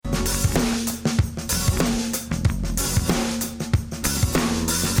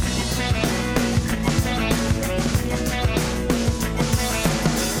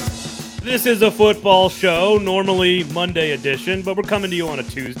This is a football show, normally Monday edition, but we're coming to you on a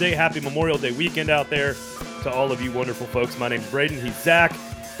Tuesday. Happy Memorial Day weekend out there to all of you wonderful folks. My name's Braden. He's Zach.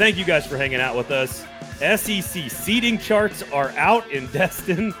 Thank you guys for hanging out with us. SEC seeding charts are out in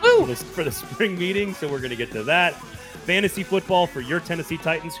Destin for the spring meeting, so we're going to get to that. Fantasy football for your Tennessee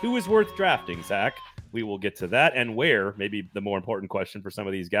Titans. Who is worth drafting, Zach? We will get to that, and where, maybe the more important question for some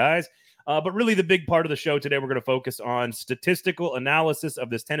of these guys. But really the big part of the show today, we're going to focus on statistical analysis of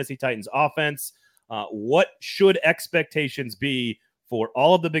this Tennessee Titans offense. What should expectations be for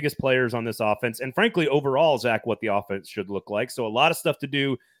all of the biggest players on this offense? And frankly, overall, Zach, what the offense should look like. So a lot of stuff to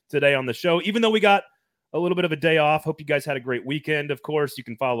do today on the show, even though we got a little bit of a day off. Hope you guys had a great weekend. Of course, you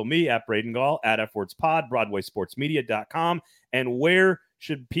can follow me at Braden Gall, at FWordsPod, BroadwaySportsMedia.com. And where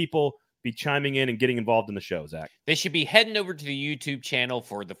should people be chiming in and getting involved in the show, Zach? They should be heading over to the YouTube channel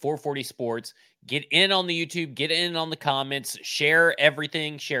for the 440 Sports. Get in on the YouTube, get in on the comments, share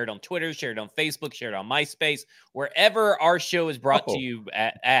everything, share it on Twitter, share it on Facebook, share it on MySpace, wherever our show is brought to you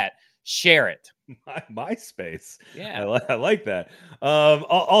at share it. MySpace. Yeah. I like that.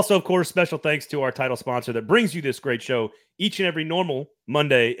 Also, of course, special thanks to our title sponsor that brings you this great show each and every normal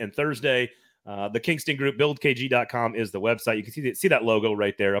Monday and Thursday. The Kingston Group, buildkg.com is the website. You can see that logo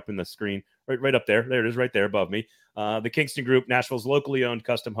right there up in the screen, right up there. There it is right there above me. The Kingston Group, Nashville's locally owned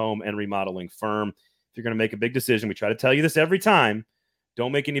custom home and remodeling firm. If you're going to make a big decision, we try to tell you this every time.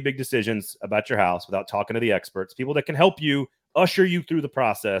 Don't make any big decisions about your house without talking to the experts, people that can help you, usher you through the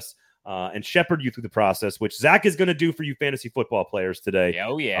process, and shepherd you through the process, which Zach is going to do for you fantasy football players today.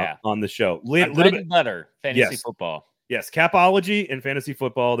 Oh, yeah. On the show. Little bit better fantasy football. Yes, Capology and fantasy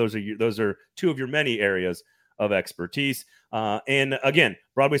football. Those are two of your many areas of expertise. And again,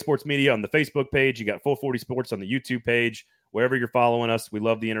 Broadway Sports Media on the Facebook page. You got 440 Sports on the YouTube page. Wherever you're following us, we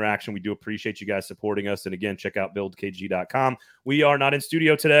love the interaction. We do appreciate you guys supporting us. And again, check out buildkg.com. We are not in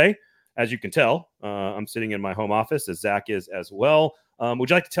studio today, as you can tell. I'm sitting in my home office, as Zach is as well. Would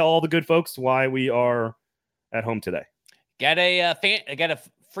you like to tell all the good folks why we are at home today? Got a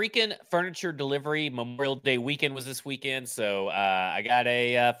freaking furniture delivery. Memorial Day weekend was this weekend, so I got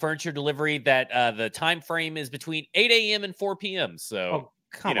a furniture delivery that the time frame is between 8 a.m. and 4 p.m. So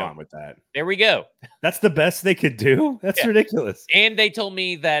come on with that. There we go. That's the best they could do? That's ridiculous. And they told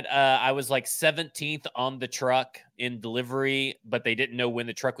me that I was like 17th on the truck in delivery, but they didn't know when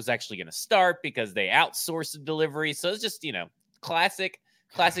the truck was actually going to start because they outsourced the delivery. So it's just, classic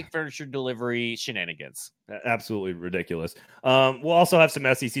furniture delivery shenanigans. Absolutely ridiculous. We'll also have some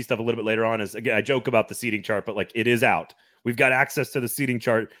SEC stuff a little bit later on. As again, I joke about the seating chart, but it is out. We've got access to the seating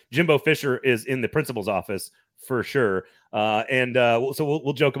chart. Jimbo Fisher is in the principal's office for sure. So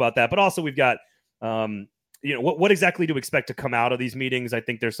we'll joke about that. But also we've got, what exactly do we expect to come out of these meetings? I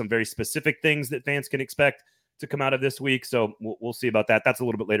think there's some very specific things that fans can expect to come out of this week. So we'll see about that. That's a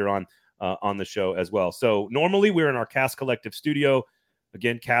little bit later on the show as well. So normally we're in our Cast Collective studio.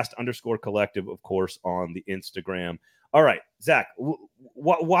 Again, Cast_Collective, of course, on the Instagram. All right, Zach,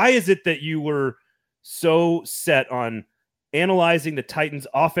 why is it that you were so set on analyzing the Titans'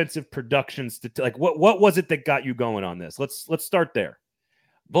 offensive productions? What was it that got you going on this? Let's start there.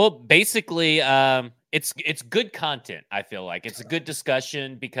 Well, basically, it's good content. I feel like it's a good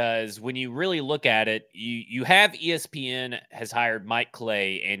discussion because when you really look at it, you have ESPN has hired Mike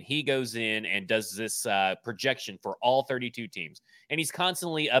Clay, and he goes in and does this projection for all 32 teams, and he's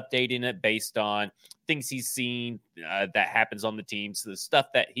constantly updating it based on things he's seen that happens on the teams, the stuff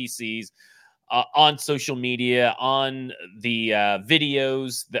that he sees on social media, on the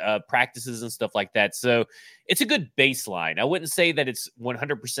videos, the practices and stuff like that. So it's a good baseline. I wouldn't say that it's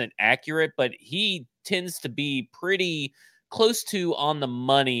 100% accurate, but he tends to be pretty close to on the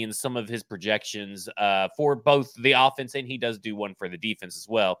money in some of his projections for both the offense, and he does do one for the defense as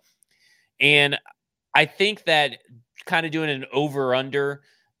well. And I think that kind of doing an over-under,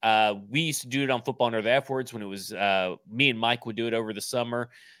 we used to do it on Football Under the F Words when it was me and Mike would do it over the summer.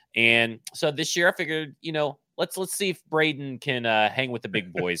 And so this year I figured, let's see if Braden can hang with the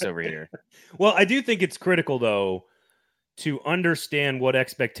big boys over here. Well, I do think it's critical, though, to understand what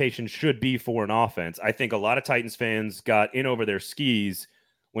expectations should be for an offense. I think a lot of Titans fans got in over their skis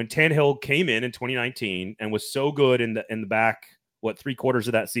when Tannehill came in 2019 and was so good in the back, 3 quarters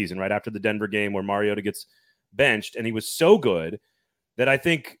of that season, right after the Denver game where Mariota gets benched. And he was so good that I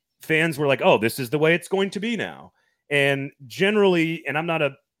think fans were like, oh, this is the way it's going to be now. And generally, and I'm not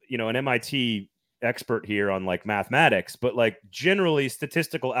an MIT expert here on mathematics, but generally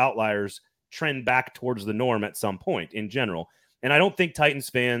statistical outliers trend back towards the norm at some point in general. And I don't think Titans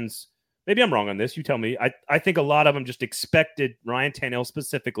fans, maybe I'm wrong on this, you tell me. I think a lot of them just expected Ryan Tannehill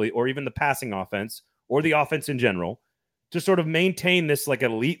specifically, or even the passing offense or the offense in general, to sort of maintain this like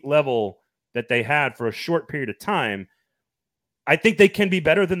elite level that they had for a short period of time. I think they can be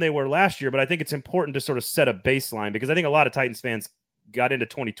better than they were last year, but I think it's important to sort of set a baseline, because I think a lot of Titans fans got into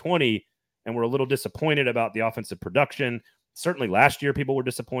 2020 and were a little disappointed about the offensive production. Certainly last year, people were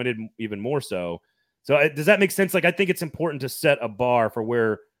disappointed even more so. So does that make sense? Like, I think it's important to set a bar for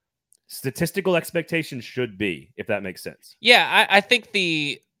where statistical expectations should be, if that makes sense. Yeah, I think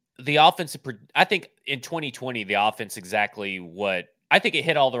the offensive. I think in 2020 the offense exactly what I think it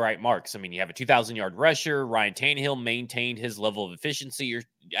hit all the right marks. I mean, you have a 2,000-yard rusher. Ryan Tannehill maintained his level of efficiency.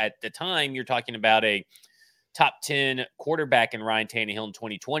 At the time, you're talking about a top 10 quarterback in Ryan Tannehill in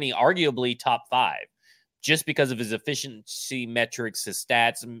 2020, arguably top 5, just because of his efficiency metrics, his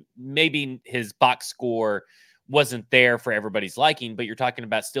stats, maybe his box score wasn't there for everybody's liking, but you're talking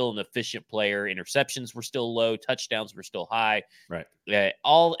about still an efficient player. Interceptions were still low, touchdowns were still high. Right.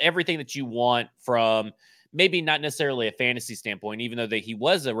 Everything that you want from maybe not necessarily a fantasy standpoint, even though he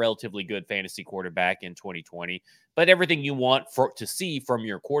was a relatively good fantasy quarterback in 2020, but everything you want to see from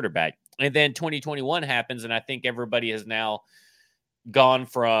your quarterback. And then 2021 happens, and I think everybody has now gone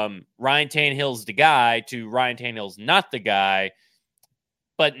from Ryan Tannehill's the guy to Ryan Tannehill's not the guy,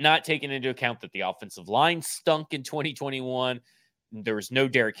 but not taking into account that the offensive line stunk in 2021. There was no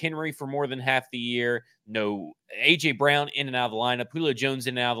Derrick Henry for more than half the year. No A.J. Brown in and out of the lineup. Julio Jones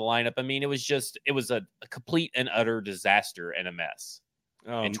in and out of the lineup. I mean, it was a complete and utter disaster and a mess.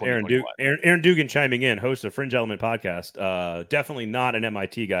 Aaron Dugan chiming in, host of Fringe Element podcast. Definitely not an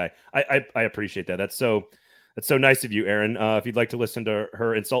MIT guy. I appreciate that. That's so nice of you, Aaron. If you'd like to listen to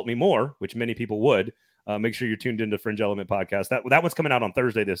her insult me more, which many people would, make sure you're tuned into Fringe Element podcast. That one's coming out on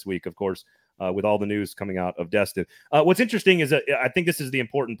Thursday this week, of course, with all the news coming out of Destin. What's interesting is that I think this is the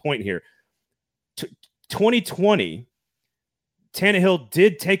important point here. 2020, Tannehill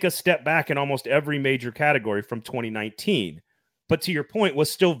did take a step back in almost every major category from 2019, but to your point, was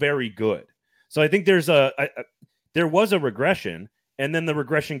still very good. So I think there was a regression, and then the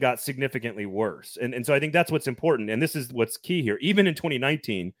regression got significantly worse. And so I think that's what's important. And this is what's key here. Even in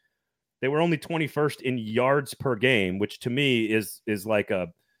 2019, they were only 21st in yards per game, which to me is like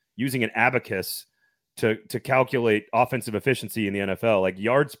using an abacus to calculate offensive efficiency in the NFL. Like,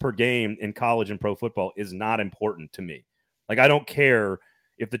 yards per game in college and pro football is not important to me. Like, I don't care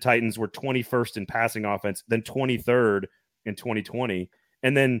if the Titans were 21st in passing offense, then 23rd in 2020,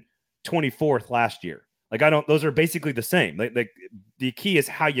 and then 24th last year. Like, those are basically the same. Like the key is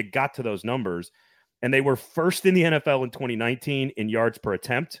how you got to those numbers. And they were first in the NFL in 2019 in yards per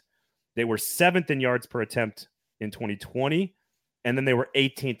attempt. They were 7th in yards per attempt in 2020, and then they were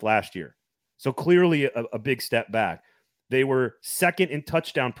 18th last year. So clearly a big step back. They were 2nd in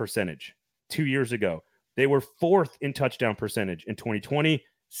touchdown percentage 2 years ago. They were 4th in touchdown percentage in 2020,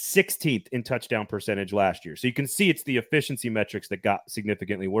 16th in touchdown percentage last year. So you can see it's the efficiency metrics that got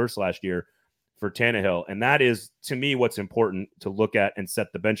significantly worse last year for Tannehill. And that is, to me, what's important to look at and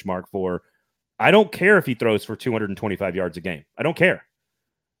set the benchmark for. I don't care if he throws for 225 yards a game. I don't care.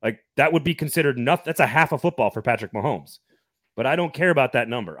 Like, that would be considered nothing. That's a half a football for Patrick Mahomes. But I don't care about that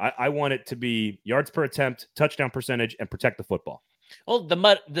number. I want it to be yards per attempt, touchdown percentage, and protect the football. Well,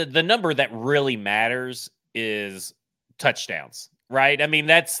 the number that really matters is touchdowns, right? I mean,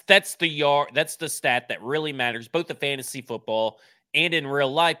 that's the stat that really matters, both the fantasy football and in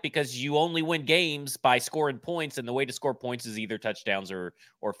real life, because you only win games by scoring points, and the way to score points is either touchdowns or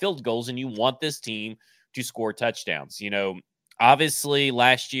field goals, and you want this team to score touchdowns. You know, obviously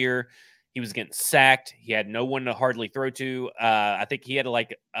last year he was getting sacked. He had no one to hardly throw to. I think he had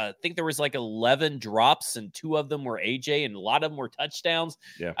there was like 11 drops, and 2 of them were AJ, and a lot of them were touchdowns.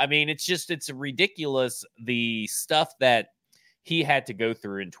 Yeah. I mean, it's ridiculous, the stuff that he had to go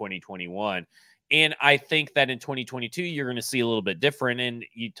through in 2021. And I think that in 2022, you're going to see a little bit different. And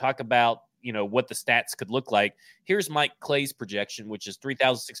you talk about, what the stats could look like. Here's Mike Clay's projection, which is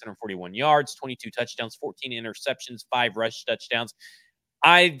 3,641 yards, 22 touchdowns, 14 interceptions, 5 rush touchdowns.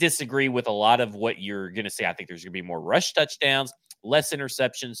 I disagree with a lot of what you're going to say. I think there's going to be more rush touchdowns, less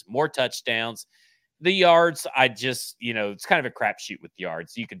interceptions, more touchdowns. The yards, it's kind of a crapshoot with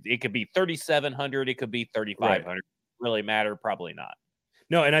yards. It could be 3,700, it could be 3,500. Right. Really matter? Probably not.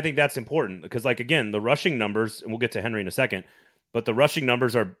 No, and I think that's important because, like, again, the rushing numbers, and we'll get to Henry in a second, but the rushing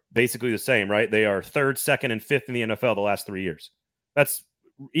numbers are basically the same, right? They are 3rd, 2nd, and 5th in the NFL the last 3 years. That's,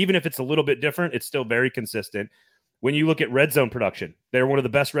 even if it's a little bit different, it's still very consistent. When you look at red zone production, they're one of the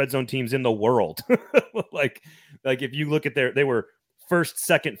best red zone teams in the world. like if you look at they were 1st,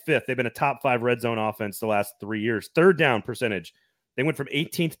 2nd, 5th. They've been a top 5 red zone offense the last 3 years. 3rd down percentage, they went from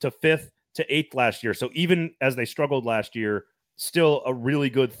 18th to 5th to 8th last year. So even as they struggled last year, still a really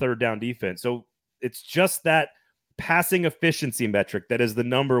good 3rd down defense. So it's just that passing efficiency metric that is the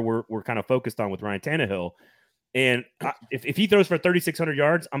number we're kind of focused on with Ryan Tannehill. And if he throws for 3,600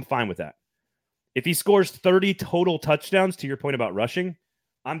 yards, I'm fine with that. If he scores 30 total touchdowns, to your point about rushing,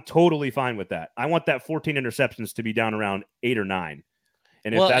 I'm totally fine with that. I want that 14 interceptions to be down around 8 or 9.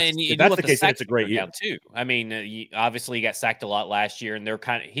 And Well, and you if do that's want the the case, then sacks it's a great to go year. down too. I mean, obviously he got sacked a lot last year, and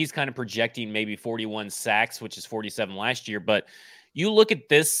he's kind of projecting maybe 41 sacks, which is 47 last year. But you look at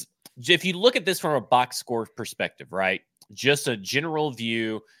this, if you look at this from a box score perspective, right? Just a general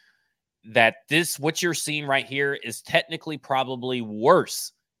view that what you're seeing right here is technically probably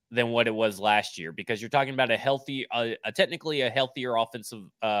worse than what it was last year, because you're talking about technically a healthier offensive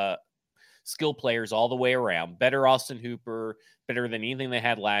skill players all the way around. Better Austin Hooper, better than anything they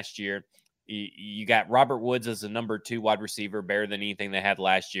had last year. You got Robert Woods as the number 2 wide receiver, better than anything they had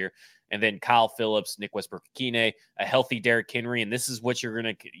last year. And then Kyle Phillips, Nick Westbrook-Akine, a healthy Derrick Henry, and this is what you're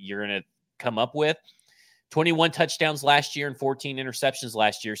gonna come up with. 21 touchdowns last year and 14 interceptions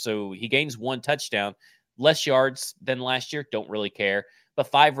last year. So he gains 1 touchdown, less yards than last year. Don't really care. But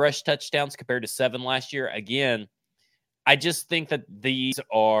 5 rush touchdowns compared to 7 last year. Again, I just think that these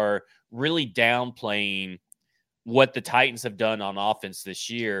are really downplaying what the Titans have done on offense this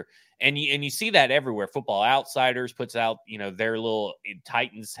year. And you see that everywhere. Football Outsiders puts out, their little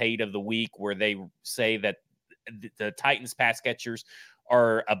Titans hate of the week, where they say that the Titans pass catchers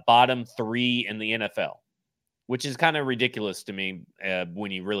are a bottom 3 in the NFL, which is kind of ridiculous to me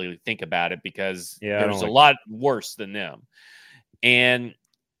when you really think about it, because there's a lot worse than them. And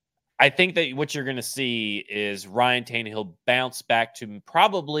I think that what you're going to see is Ryan Tannehill bounce back to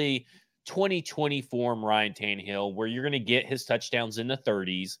probably 2020 form Ryan Tannehill, where you're going to get his touchdowns in the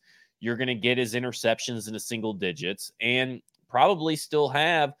 30s. You're going to get his interceptions in the single digits, and probably still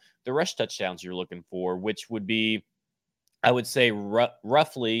have the rush touchdowns you're looking for, which would be, I would say,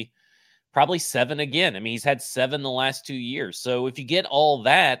 roughly probably 7 again. I mean, he's had 7 the last 2 years. So if you get all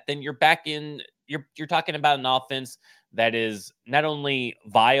that, then you're back in, you're talking about an offense that is not only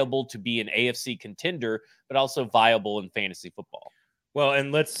viable to be an AFC contender, but also viable in fantasy football. Well,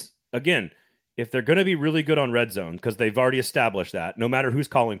 and again, if they're going to be really good on red zone, because they've already established that, no matter who's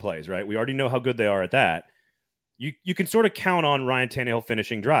calling plays, right? We already know how good they are at that. You can sort of count on Ryan Tannehill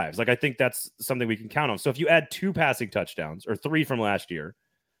finishing drives. Like, I think that's something we can count on. So if you add 2 passing touchdowns, or 3 from last year,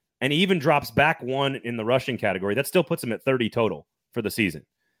 and he even drops back 1 in the rushing category, that still puts him at 30 total for the season.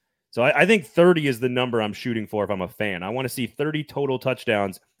 So I think 30 is the number I'm shooting for if I'm a fan. I want to see 30 total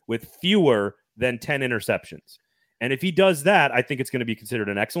touchdowns with fewer than 10 interceptions. And if he does that, I think it's going to be considered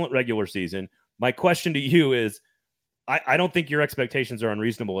an excellent regular season. My question to you is, I don't think your expectations are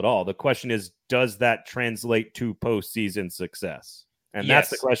unreasonable at all. The question is, does that translate to postseason success? And Yes.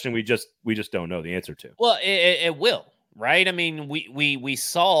 That's the question we just don't know the answer to. Well, it will. Right? I mean, we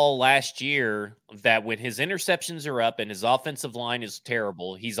saw last year that when his interceptions are up and his offensive line is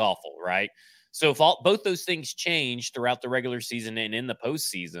terrible, he's awful, right? So if both those things change throughout the regular season and in the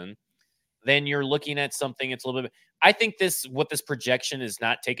postseason, then you're looking at something. It's a little bit. I think what this projection is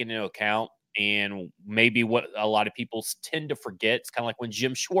not taking into account, and maybe what a lot of people tend to forget. It's kind of like when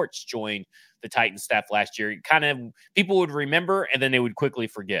Jim Schwartz joined the Titans staff last year. Kind of people would remember, and then they would quickly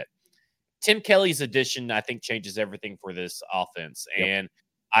forget. Tim Kelly's addition, I think, changes everything for this offense. Yep. And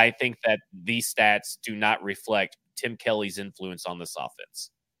I think that these stats do not reflect Tim Kelly's influence on this offense.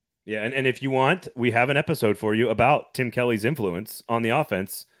 Yeah, and if you want, we have an episode for you about Tim Kelly's influence on the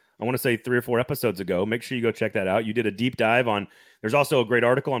offense. I want to say 3 or 4 episodes ago. Make sure you go check that out. You did a deep dive on – there's also a great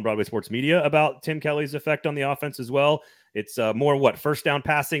article on Broadway Sports Media about Tim Kelly's effect on the offense as well. It's more first down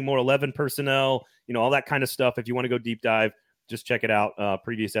passing, more 11 personnel, all that kind of stuff. If you want to go deep dive, just check it out,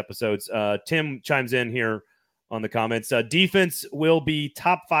 previous episodes. Tim chimes in here on the comments. Defense will be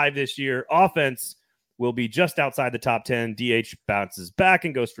top 5 this year. Offense will be just outside the top 10. DH bounces back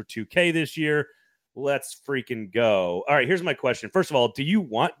and goes for 2K this year. Let's freaking go. All right, here's my question. First of all, do you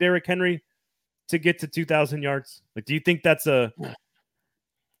want Derrick Henry to get to 2,000 yards? Like, do you think that's a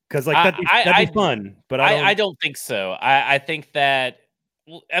 – because, like, that'd be fun, but I don't think so. I think that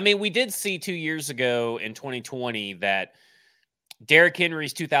 – I mean, we did see 2 years ago in 2020 that – Derrick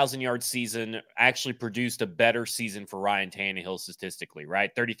Henry's 2,000-yard season actually produced a better season for Ryan Tannehill statistically, right?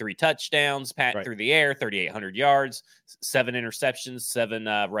 33 touchdowns, through the air, 3,800 yards, 7 interceptions, 7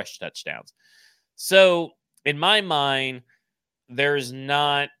 rush touchdowns. So, in my mind, there's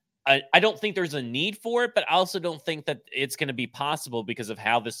not I don't think there's a need for it, but I also don't think that it's going to be possible because of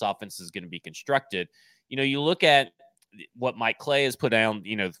how this offense is going to be constructed. You look at what Mike Clay has put down,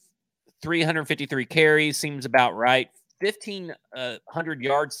 353 carries seems about right. 1,500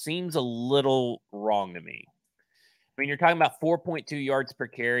 yards seems a little wrong to me. I mean, you're talking about 4.2 yards per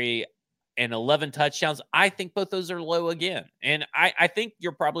carry, and 11 touchdowns. I think both those are low again. And I think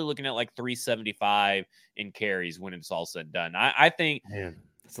you're probably looking at like 375 in carries when it's all said and done. I think Man,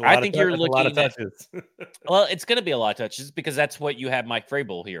 that's you're that's a lot of looking at, touches. well, it's going to be a lot of touches because that's what you have Mike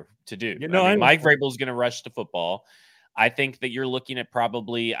Vrabel here to do. You I know, I mean, Mike understand. Vrabel is going to rush the football. I think that you're looking at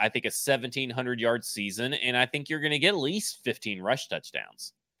probably, I think, a 1,700-yard season, and I think you're going to get at least 15 rush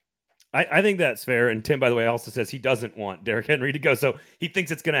touchdowns. I think that's fair. And Tim, by the way, also says he doesn't want Derrick Henry to go. So he thinks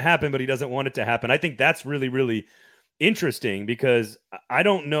it's going to happen, but he doesn't want it to happen. I think that's really, really interesting because I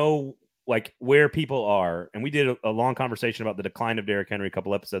don't know like where people are. And we did a long conversation about the decline of Derrick Henry a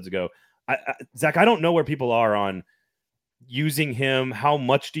couple episodes ago. Zach, I don't know where people are on using him. How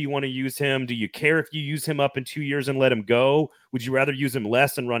much do you want to use him? Do you care if you use him up in 2 years and let him go? Would you rather use him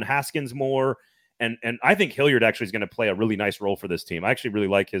less and run Haskins more? And I think Hilliard actually is going to play a really nice role for this team. I actually really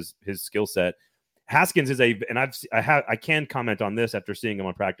like his skill set. Haskins is I can comment on this after seeing him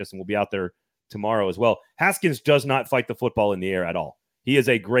on practice, and we'll be out there tomorrow as well. Haskins does not fight the football in the air at all. He is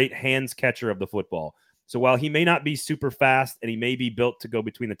a great hands catcher of the football. So while he may not be super fast and he may be built to go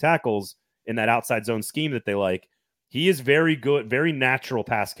between the tackles in that outside zone scheme that they like, he is very good, very natural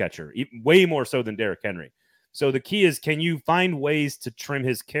pass catcher, way more so than Derrick Henry. So the key is, can you find ways to trim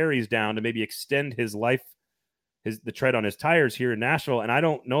his carries down to maybe extend his life, the tread on his tires here in Nashville? And I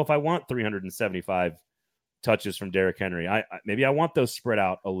don't know if I want 375 touches from Derrick Henry. Maybe I want those spread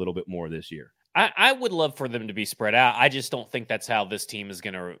out a little bit more this year. I would love for them to be spread out. I just don't think that's how this team is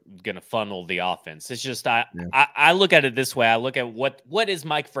gonna funnel the offense. It's just I look at it this way. I look at what is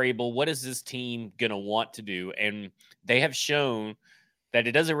Mike Vrabel, what is this team gonna want to do, and they have shown that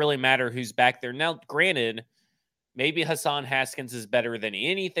it doesn't really matter who's back there. Now, granted, maybe Hassan Haskins is better than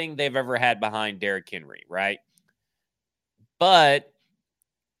anything they've ever had behind Derrick Henry, right? But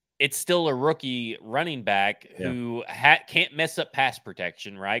it's still a rookie running back who can't mess up pass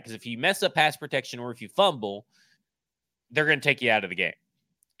protection, right? Because if you mess up pass protection or if you fumble, they're going to take you out of the game,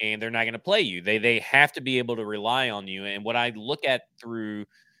 and they're not going to play you. They have to be able to rely on you. And what I look at through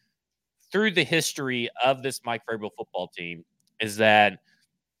the history of this Mike Vrabel football team is that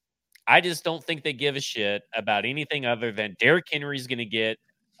I just don't think they give a shit about anything other than Derrick Henry's going to get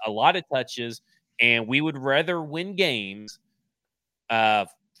a lot of touches, and we would rather win games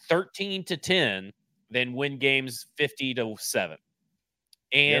 13-10 than win games 50-7.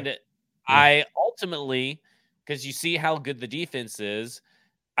 And I ultimately, because you see how good the defense is,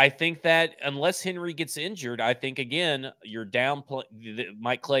 I think that unless Henry gets injured, I think, again, you're down.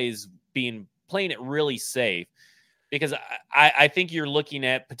 Mike Clay is playing it really safe. Because I think you're looking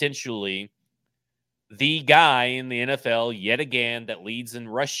at potentially the guy in the NFL yet again that leads in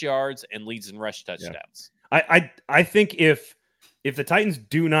rush yards and leads in rush touchdowns. I think if the Titans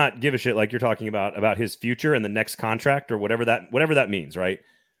do not give a shit like you're talking about his future and the next contract or whatever that means, right?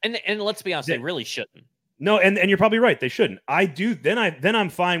 And let's be honest, they really shouldn't. No, and you're probably right. They shouldn't. I do. Then I'm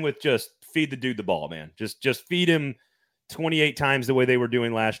fine with just feed the dude the ball, man. Just feed him 28 times the way they were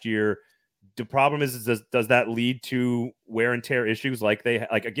doing last year. The problem is does that lead to wear and tear issues?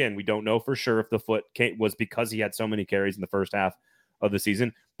 Again, we don't know for sure if the foot was because he had so many carries in the first half of the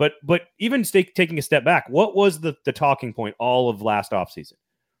season. But even taking a step back, what was the talking point all of last offseason?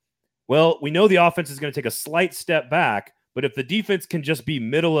 Well, we know the offense is going to take a slight step back, but if the defense can just be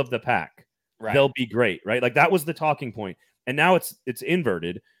middle of the pack, they'll be great, right? Like that was the talking point. And now it's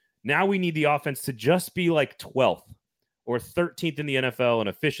inverted. Now we need the offense to just be like 12th or 13th in the NFL in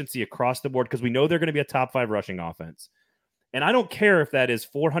efficiency across the board because we know they're going to be a top 5 rushing offense. And I don't care if that is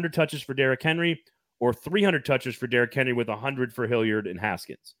 400 touches for Derrick Henry or 300 touches for Derrick Henry with 100 for Hilliard and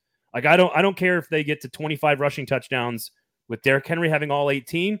Haskins. Like I don't care if they get to 25 rushing touchdowns with Derrick Henry having all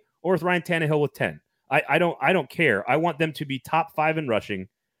 18 or with Ryan Tannehill with 10. I don't care. I want them to be top 5 in rushing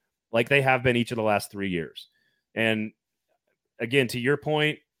like they have been each of the last 3 years. And again, to your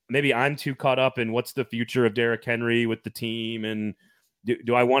point, maybe I'm too caught up in what's the future of Derrick Henry with the team. And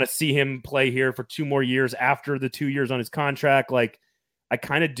do I want to see him play here for 2 more years after the 2 years on his contract? Like I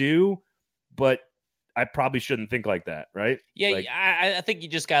kind of do, but I probably shouldn't think like that. Right. Yeah. I think you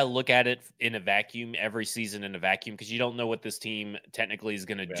just got to look at it in a vacuum every season in a vacuum. Cause you don't know what this team technically is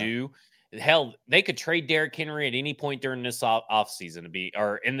going to do. Hell, they could trade Derrick Henry at any point during this off season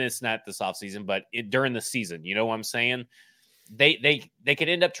not this off season, but during the season, you know what I'm saying? They could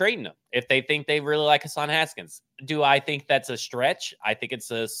end up trading him if they think they really like Hassan Haskins. Do I think that's a stretch? I think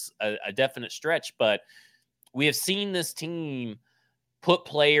it's a definite stretch, but we have seen this team put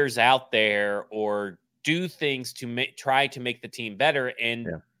players out there or do things to try to make the team better. And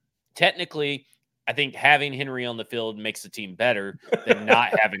technically, I think having Henry on the field makes the team better than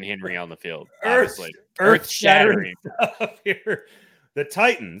not having Henry on the field. Obviously, earth shattering stuff here. The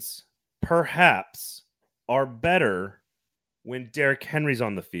Titans perhaps are better when Derrick Henry's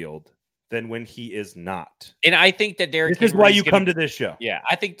on the field than when he is not. And I think that Derrick This is Henry why you come to this show. Yeah,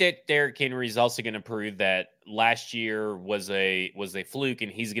 I think that Derrick Henry is also going to prove that last year was a fluke,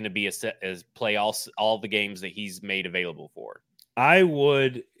 and he's going to be play all the games that he's made available for. I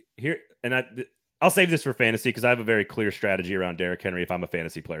would here, and I'll save this for fantasy because I have a very clear strategy around Derrick Henry if I'm a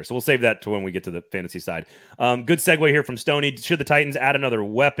fantasy player. So we'll save that to when we get to the fantasy side. Good segue here from Stoney. Should the Titans add another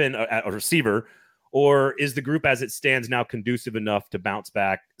weapon, a receiver, or is the group as it stands now conducive enough to bounce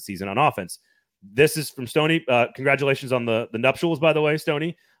back season on offense? This is from Stoney. Congratulations on the nuptials, by the way,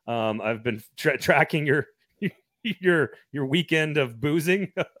 Stoney. I've been tracking your weekend of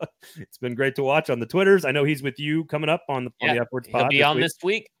boozing. It's been great to watch on the Twitters. I know he's with you coming up on the Upwards pod. He'll be on this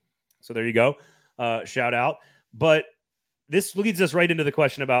week. So there you go. Shout out. But this leads us right into the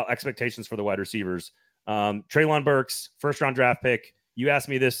question about expectations for the wide receivers. Treylon Burks, first-round draft pick. You asked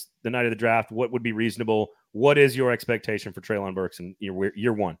me this the night of the draft. What would be reasonable? What is your expectation for Treylon Burks in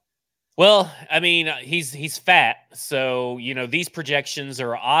year one? Well, I mean, he's fat, so these projections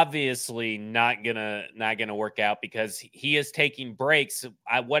are obviously not gonna work out because he is taking breaks.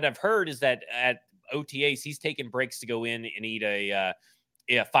 What I've heard is that at OTAs he's taking breaks to go in and eat a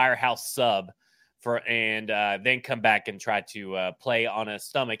firehouse sub and then come back and try to play on a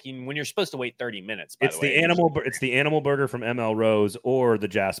stomach when you're supposed to wait 30 minutes. It's the animal burger from ML Rose or the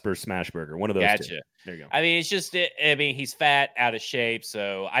Jasper Smash Burger. One of those. Gotcha. Two. There you go. I mean, it's just. I mean, he's fat, out of shape,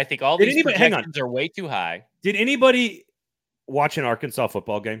 so I think all these projections are way too high. Did anybody watch an Arkansas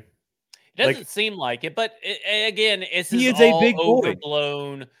football game? It doesn't seem like it, but again, he is a big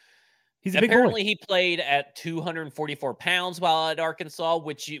overblown. Boy. He's a big boy. Apparently, he played at 244 pounds while at Arkansas,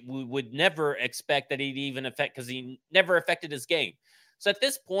 which we would never expect that he'd even affect because he never affected his game. So at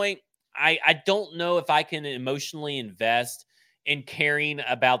this point, I don't know if I can emotionally invest in caring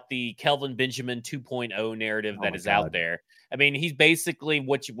about the Kelvin Benjamin 2.0 narrative that is out there. I mean, he's basically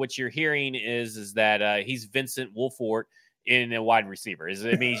what you're hearing is that he's Vincent Wilfork in a wide receiver.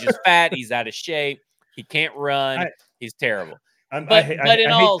 I mean, he's just fat. He's out of shape. He can't run. He's terrible. I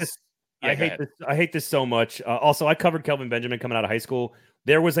hate this so much. Also, I covered Kelvin Benjamin coming out of high school.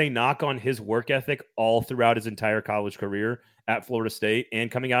 There was a knock on his work ethic all throughout his entire college career at Florida State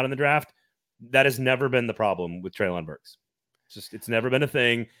and coming out in the draft. That has never been the problem with Treylon Burks. It's never been a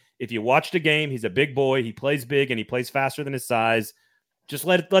thing. If you watched a game, he's a big boy. He plays big and he plays faster than his size. Just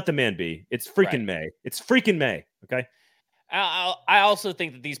let the man be. It's freaking May. It's freaking May. Okay. I also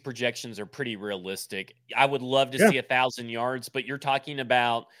think that these projections are pretty realistic. I would love to see 1,000 yards, but you're talking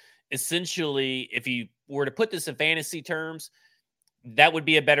about essentially, if you were to put this in fantasy terms, that would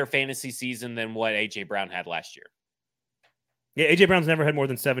be a better fantasy season than what A.J. Brown had last year. Yeah, A.J. Brown's never had more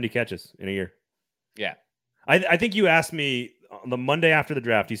than 70 catches in a year. Yeah. I think you asked me on the Monday after the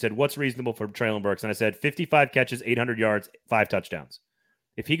draft, you said, what's reasonable for Treylon Burks? And I said 55 catches, 800 yards, 5 touchdowns.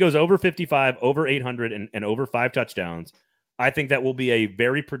 If he goes over 55, over 800, and over 5 touchdowns, I think that will be a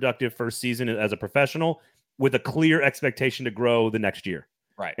very productive first season as a professional with a clear expectation to grow the next year.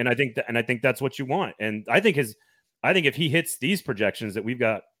 Right. And I think that's what you want. And I think if he hits these projections that we've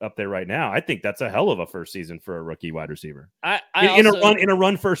got up there right now, I think that's a hell of a first season for a rookie wide receiver. In a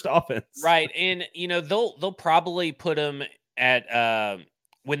run first offense. Right. And they'll probably put him at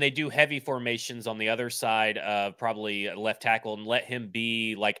when they do heavy formations on the other side of probably left tackle and let him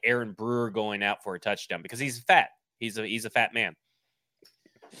be like Aaron Brewer going out for a touchdown because he's fat. He's a fat man.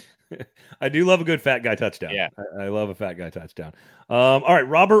 I do love a good fat guy touchdown. Yeah. I love a fat guy touchdown. All right.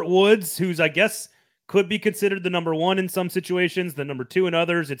 Robert Woods, who's I guess could be considered the number 1 in some situations, the number 2 in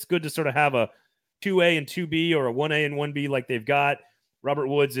others. It's good to sort of have a 2A and 2B or a 1A and 1B like they've got. Robert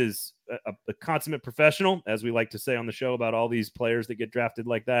Woods is a consummate professional, as we like to say on the show about all these players that get drafted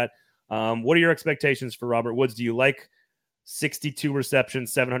like that. What are your expectations for Robert Woods? Do you like 62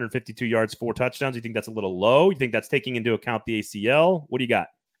 receptions, 752 yards, 4 touchdowns? You think that's a little low? You think that's taking into account the ACL? What do you got?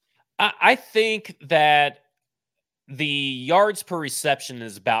 I think that the yards per reception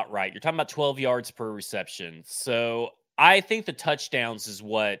is about right. You're talking about 12 yards per reception. So I think the touchdowns is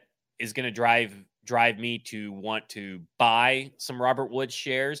what is going to drive me to want to buy some Robert Woods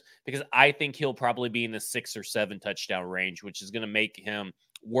shares because I think he'll probably be in the 6 or 7 touchdown range, which is going to make him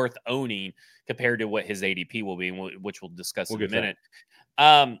worth owning compared to what his ADP will be, which we'll discuss in a minute.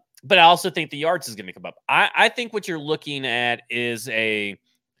 But I also think the yards is going to come up. I think what you're looking at is a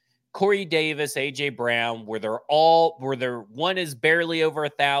Corey Davis, AJ Brown, where one is barely over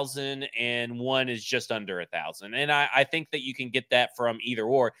 1,000 and one is just under 1,000. And I think that you can get that from either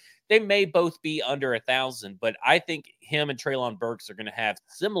or. They may both be under 1,000, but I think him and Treylon Burks are going to have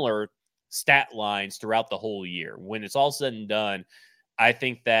similar stat lines throughout the whole year. When it's all said and done, I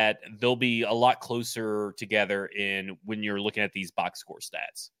think that they'll be a lot closer together when you're looking at these box score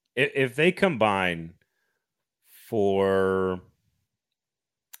stats. If they combine for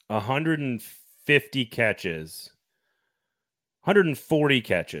 150 catches, 140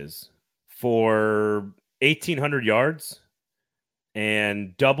 catches for 1,800 yards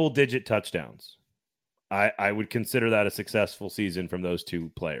and double-digit touchdowns, I would consider that a successful season from those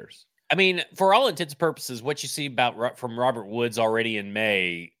two players. I mean, for all intents and purposes, what you see from Robert Woods already in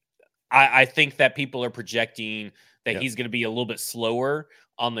May, I think that people are projecting that he's going to be a little bit slower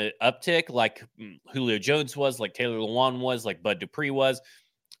on the uptick, like Julio Jones was, like Taylor Lewan was, like Bud Dupree was.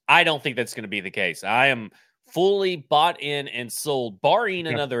 I don't think that's going to be the case. I am fully bought in and sold, barring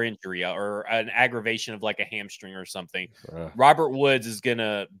another injury or an aggravation of like a hamstring or something. Robert Woods is going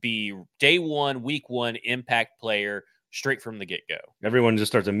to be day one, week one impact player straight from the get-go. Everyone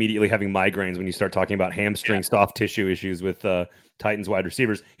just starts immediately having migraines when you start talking about hamstring soft tissue issues with Titans wide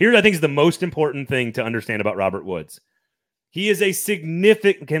receivers. Here, I think, is the most important thing to understand about Robert Woods. He is a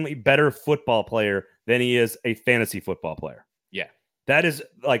significantly better football player than he is a fantasy football player. Yeah. That is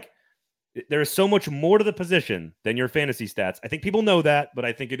like, there is so much more to the position than your fantasy stats. I think people know that, but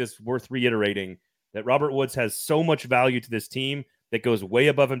I think it is worth reiterating that Robert Woods has so much value to this team that goes way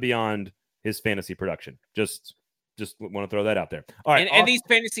above and beyond his fantasy production. Just want to throw that out there. All right. And these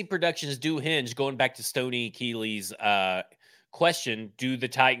fantasy productions do hinge, going back to Stoney Keeley's question, do the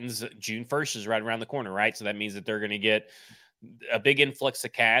Titans, June 1st is right around the corner, right? So that means that they're going to get a big influx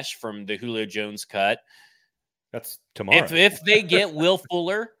of cash from the Julio Jones cut. That's tomorrow. If they get Will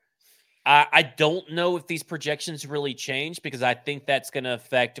Fuller, I don't know if these projections really change, because I think that's going to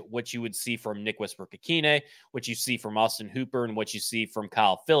affect what you would see from Nick Westbrook-Ikhine, what you see from Austin Hooper, and what you see from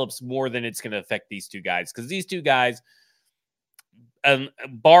Kyle Phillips, more than it's going to affect these two guys. Because these two guys,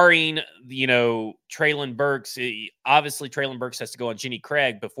 barring, Treylon Burks, obviously Treylon Burks has to go on Jenny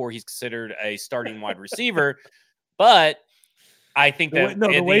Craig before he's considered a starting wide receiver. But I think that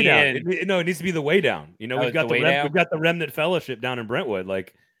the way down. It needs to be the way down. We've got the Remnant Fellowship down in Brentwood.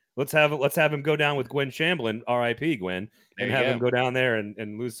 Like, let's have him go down with Gwen Shamblin, R.I.P. Gwen, and have him go down there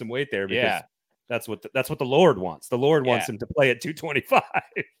and lose some weight there, because that's what the Lord wants. The Lord wants him to play at 225.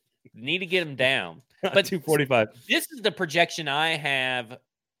 Need to get him down, but 245. This is the projection I have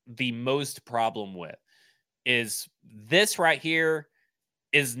the most problem with. Is this right here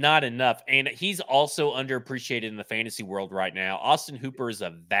is not enough, and he's also underappreciated in the fantasy world right now. Austin Hooper is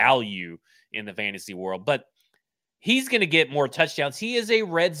a value in the fantasy world, but he's going to get more touchdowns. He is a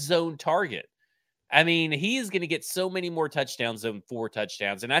red zone target. I mean, he is going to get so many more touchdowns than 4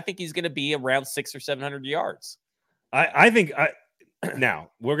 touchdowns, and I think he's going to be around 600 or 700 yards. I think now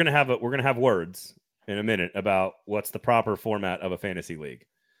we're going to have words in a minute about what's the proper format of a fantasy league,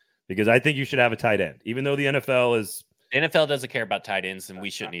 because I think you should have a tight end, even though the NFL doesn't care about tight ends, and we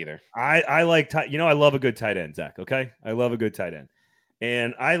shouldn't either. I like I love a good tight end, Zach. Okay, I love a good tight end.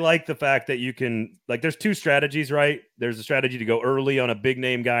 And I like the fact that you can, like, there's 2 strategies, right? There's a strategy to go early on a big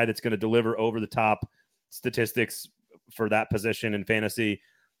name guy that's going to deliver over the top statistics for that position in fantasy.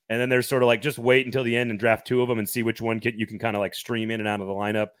 And then there's sort of like, just wait until the end and draft 2 of them and see which one you can kind of like stream in and out of the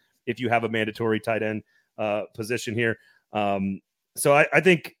lineup if you have a mandatory tight end position here. So I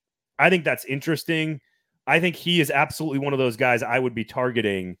think that's interesting. I think he is absolutely one of those guys I would be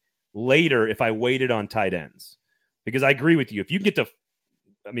targeting later if I waited on tight ends, because I agree with you. If you get to,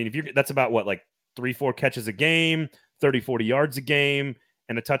 that's about what, like 3-4 catches a game, 30-40 yards a game,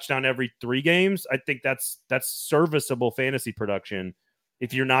 and a touchdown every 3 games. I think that's serviceable fantasy production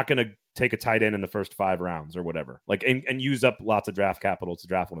if you're not going to take a tight end in the first 5 rounds or whatever, like, and use up lots of draft capital to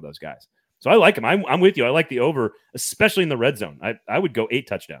draft one of those guys. So I like him. I'm with you. I like the over, especially in the red zone. I would go 8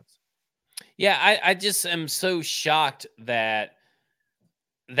 touchdowns. Yeah, I just am so shocked that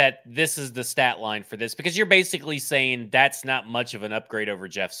this is the stat line for this, because you're basically saying that's not much of an upgrade over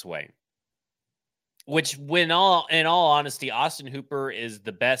Jeff Swain. Which, in all honesty, Austin Hooper is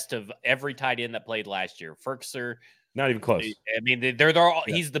the best of every tight end that played last year. Ferkser, not even close. I mean, they're all,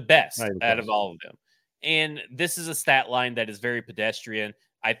 he's the best out of all of them. And this is a stat line that is very pedestrian.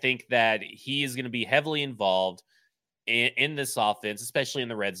 I think that he is going to be heavily involved in this offense, especially in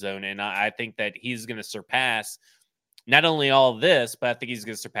the red zone. And I think that he's going to surpass not only all of this, but I think he's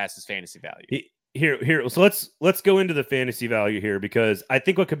going to surpass his fantasy value. Here. So let's go into the fantasy value here, because I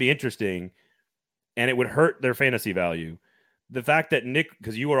think what could be interesting, and it would hurt their fantasy value, the fact that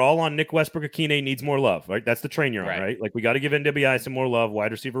because you are all on Nick Westbrook-Ikhine needs more love, right? That's the train you're on, right? Like, we got to give NWI some more love.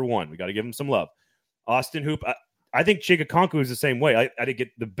 Wide receiver 1, we got to give him some love. Austin Hoop, I think Chigakonku is the same way. I think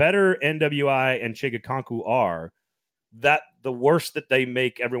the better NWI and Chigakonku are, that the worse that they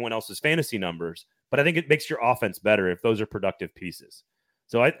make everyone else's fantasy numbers. But I think it makes your offense better if those are productive pieces.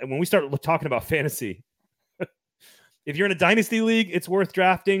 So when we start talking about fantasy, if you're in a dynasty league, it's worth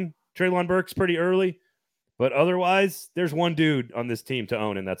drafting. Treylon Burks pretty early, but otherwise, there's one dude on this team to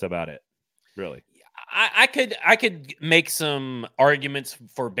own, and that's about it. Really. I could make some arguments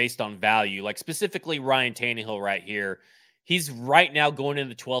for based on value, like specifically Ryan Tannehill right here. He's right now going in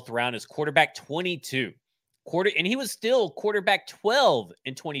the 12th round as quarterback 22. And he was still quarterback 12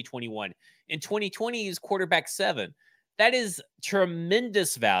 in 2021. In 2020, he's quarterback 7. That is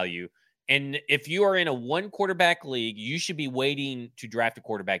tremendous value. And if you are in a one quarterback league, you should be waiting to draft a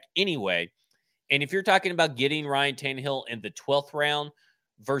quarterback anyway. And if you're talking about getting Ryan Tannehill in the 12th round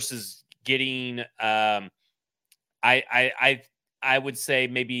versus getting I would say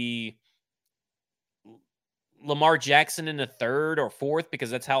maybe Lamar Jackson in the 3rd or 4th,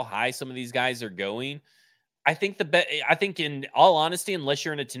 because that's how high some of these guys are going. I think I think in all honesty, unless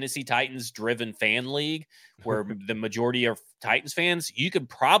you're in a Tennessee Titans driven fan league where the majority are Titans fans, you could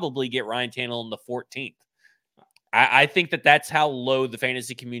probably get Ryan Tannehill in the 14th. I think that's how low the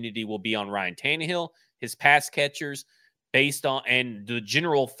fantasy community will be on Ryan Tannehill, his pass catchers, based on, and the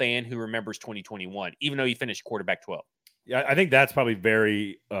general fan who remembers 2021, even though he finished quarterback 12. Yeah, I think that's probably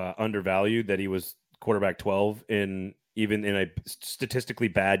very undervalued that he was quarterback 12 even in a statistically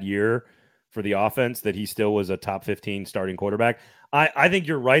bad year for the offense, that he still was a top 15 starting quarterback. I think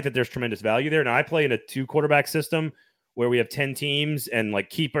you're right that there's tremendous value there. Now, I play in a 2-quarterback system where we have 10 teams and like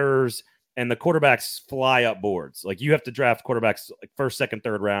keepers, and the quarterbacks fly up boards. Like you have to draft quarterbacks like 1st, 2nd,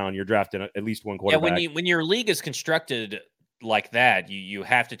 3rd round. You're drafting at least one quarterback. Yeah, when your league is constructed like that, you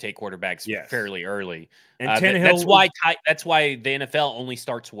have to take quarterbacks fairly early. And Tannehill that's why the NFL only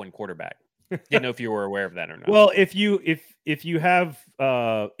starts one quarterback. Didn't know if you were aware of that or not. Well, if you have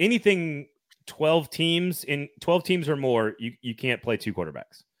anything 12 teams or more, you can't play 2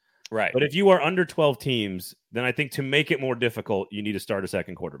 quarterbacks. Right. But if you are under 12 teams, then I think to make it more difficult, you need to start a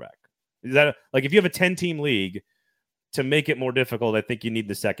second quarterback. Is that like if you have a 10-team league, to make it more difficult, I think you need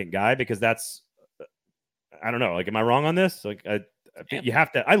the second guy, because that's I don't know. Like, am I wrong on this? Like, I think you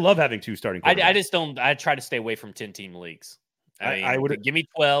have to. I love having 2 starting quarterbacks. I just don't. I try to stay away from 10-team leagues. I would give me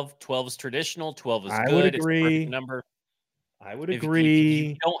 12. 12 is traditional. 12 is good. I would agree. It's a perfect number. I would agree. If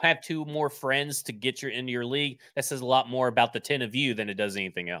you don't have 2 more friends to get you into your league, that says a lot more about the 10 of you than it does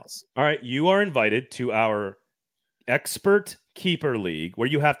anything else. All right, you are invited to our expert keeper league where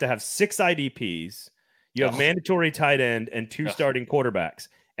you have to have 6 IDPs. You have mandatory tight end and 2 starting quarterbacks.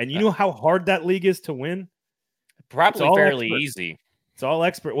 And you know how hard that league is to win? Probably fairly easy. It's all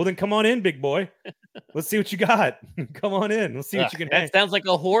expert. Well, then come on in, big boy. Let's see what you got. Come on in. Let's see what you can. That sounds like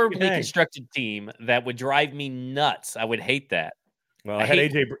a horribly constructed team that would drive me nuts. I would hate that. Well, I had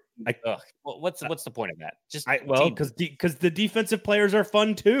AJ. What's the point of that? Because the defensive players are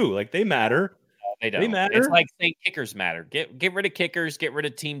fun too. Like they matter. They don't. They matter. It's like saying kickers matter. Get rid of kickers. Get rid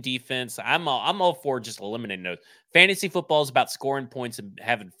of team defense. I'm all for just eliminating those. Fantasy football is about scoring points and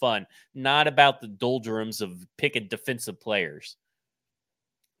having fun, not about the doldrums of picking defensive players.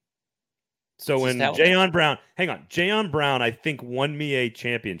 So when Jayon Brown, I think won me a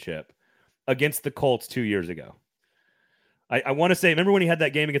championship against the Colts 2 years ago. I want to say, remember when he had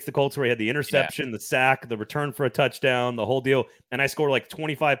that game against the Colts where he had the interception, the sack, the return for a touchdown, the whole deal, and I scored like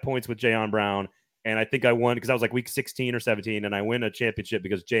 25 points with Jayon Brown, and I think I won because I was like week 16 or 17, and I win a championship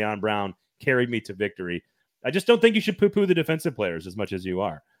because Jayon Brown carried me to victory. I just don't think you should poo-poo the defensive players as much as you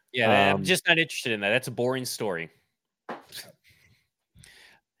are. Yeah, I'm just not interested in that. That's a boring story.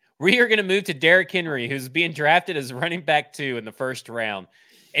 We are going to move to Derrick Henry, who's being drafted as running back 2 in the 1st round.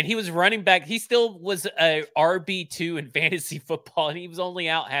 And he was running back. He still was a RB2 in fantasy football, and he was only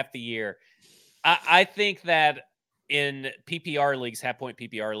out half the year. I think that in PPR leagues, half-point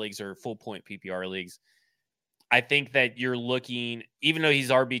PPR leagues or full-point PPR leagues, I think that you're looking, even though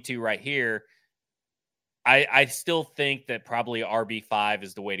he's RB2 right here, I still think that probably RB5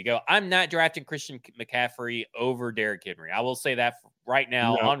 is the way to go. I'm not drafting Christian McCaffrey over Derrick Henry. I will say that right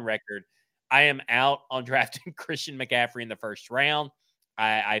now on record. I am out on drafting Christian McCaffrey in the 1st round.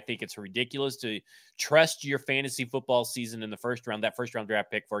 I think it's ridiculous to trust your fantasy football season in the 1st round, that 1st round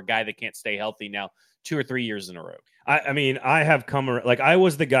draft pick, for a guy that can't stay healthy now 2 or 3 years in a row. I mean, I have come like I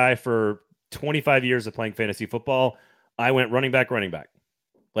was the guy for 25 years of playing fantasy football. I went running back.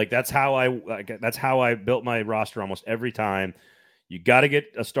 Like that's how I built my roster almost every time. You got to get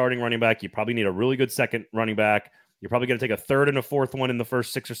a starting running back. You probably need a really good second running back. You're probably going to take a 3rd and a 4th one in the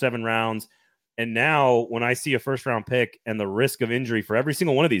first 6 or 7 rounds. And now when I see a 1st round pick and the risk of injury for every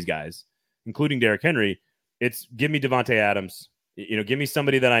single one of these guys, including Derrick Henry, it's give me Devontae Adams. Give me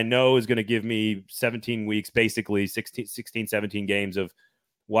somebody that I know is going to give me 17 weeks, basically 16, 17 games of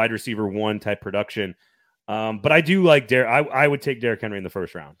wide receiver 1 type production. But I do like I would take Derrick Henry in the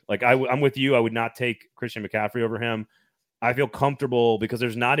first round. Like I'm with you. I would not take Christian McCaffrey over him. I feel comfortable because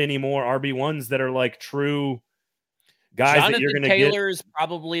there's not any more RB1s that are like true guys that you're Jonathan going to get. Taylor is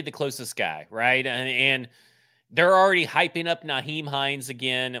probably the closest guy, right? And they're already hyping up Naheem Hines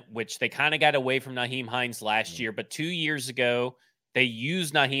again, which they kind of got away from Naheem Hines last year. But 2 years ago, they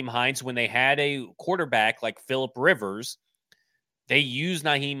used Naheem Hines when they had a quarterback like Phillip Rivers. They used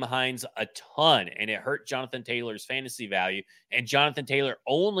Naheem Hines a ton, and it hurt Jonathan Taylor's fantasy value. And Jonathan Taylor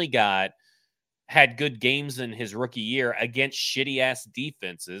only had good games in his rookie year against shitty ass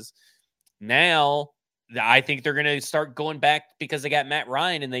defenses. Now, I think they're going to start going back because they got Matt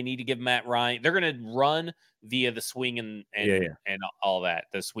Ryan, and they need to give Matt Ryan. They're going to run via the swing and all that,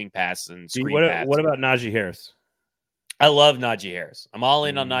 the swing pass and screen pass. What about Najee Harris? I love Najee Harris. I'm all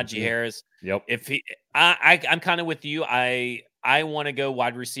in on Najee Harris. Yep. If I'm kind of with you. I want to go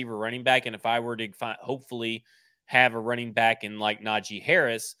wide receiver, running back, and if I were to hopefully have a running back in like Najee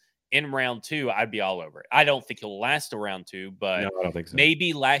Harris in round 2, I'd be all over it. I don't think he'll last a round 2, but no, I don't think so.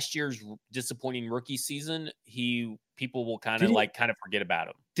 Maybe last year's disappointing rookie season, people will kind of forget about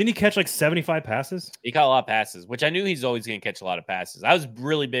him. Didn't he catch like 75 passes? He caught a lot of passes, which I knew he's always going to catch a lot of passes. I was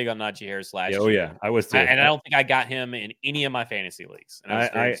really big on Najee Harris last year. Oh yeah, I was too. And I don't think I got him in any of my fantasy leagues. And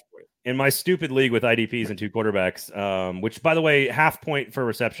I in my stupid league with IDPs and 2 quarterbacks, which by the way, half point for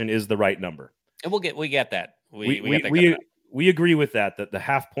reception is the right number. And we get that. We agree with that the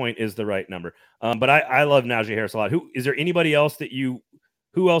half point is the right number. But I love Najee Harris a lot. Is there anybody else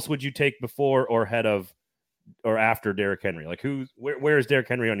who else would you take before or ahead of or after Derrick Henry? Like where is Derrick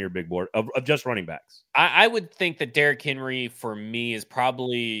Henry on your big board of just running backs? I would think that Derrick Henry for me is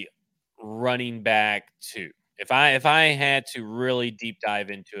probably running back 2. If I had to really deep dive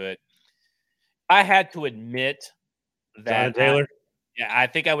into it, I had to admit that Jonathan Taylor. I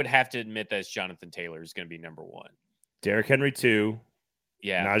think I would have to admit that Jonathan Taylor is going to be number 1. Derrick Henry 2.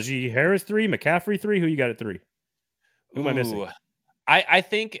 Yeah. Najee Harris 3. McCaffrey 3. Who you got at 3? Who am I missing? I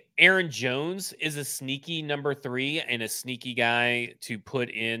think Aaron Jones is a sneaky number 3 and a sneaky guy to put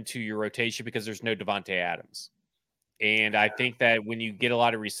into your rotation because there's no Devontae Adams. And I think that when you get a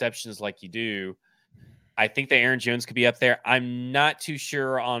lot of receptions like you do, I think that Aaron Jones could be up there. I'm not too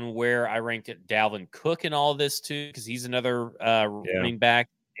sure on where I ranked it Dalvin Cook and all this too, because he's another running back.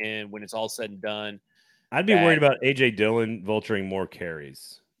 And when it's all said and done, I'd be worried about AJ Dillon vulturing more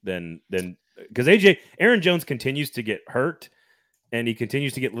carries than because Aaron Jones continues to get hurt and he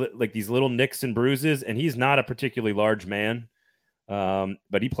continues to get like these little nicks and bruises, and he's not a particularly large man,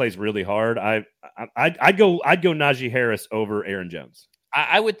 but he plays really hard. I'd go Najee Harris over Aaron Jones.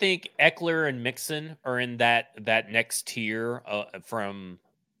 I would think Eckler and Mixon are in that next tier from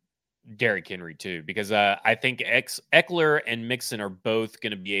Derrick Henry too, because I think Eckler and Mixon are both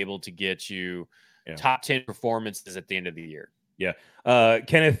going to be able to get you top 10 performances at the end of the year. Yeah.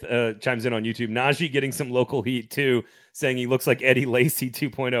 Kenneth chimes in on YouTube. Najee getting some local heat too, saying he looks like Eddie Lacy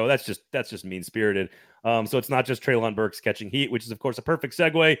 2.0. That's just mean spirited. So it's not just Treylon Burks catching heat, which is of course a perfect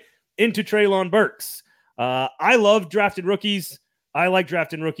segue into Treylon Burks. I love drafted rookies. I like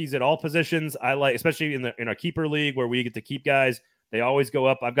drafting rookies at all positions. I like, especially in our keeper league where we get to keep guys. They always go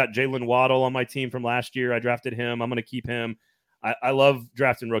up. I've got Jalen Waddle on my team from last year. I drafted him. I'm going to keep him. I love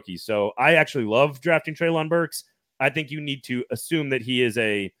drafting rookies. So I actually love drafting Treylon Burks. I think you need to assume that he is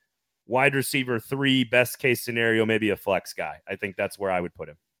a wide receiver 3, best case scenario, maybe a flex guy. I think that's where I would put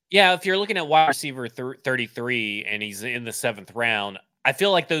him. Yeah, if you're looking at wide receiver 33 and he's in the 7th round, I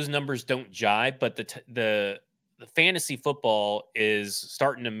feel like those numbers don't jive, but the fantasy football is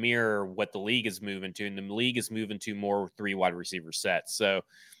starting to mirror what the league is moving to, and the league is moving to more 3 wide receiver sets. So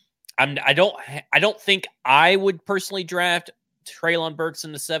I don't think I would personally draft Treylon Burks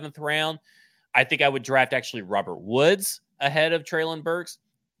in the 7th round. I think I would draft actually Robert Woods ahead of Treylon Burks,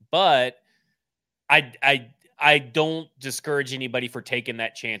 but I don't discourage anybody for taking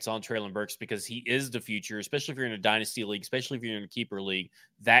that chance on Treylon Burks because he is the future, especially if you're in a dynasty league, especially if you're in a keeper league.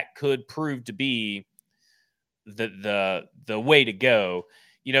 That could prove to be the way to go.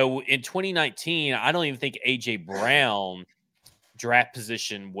 You know, in 2019, I don't even think AJ Brown draft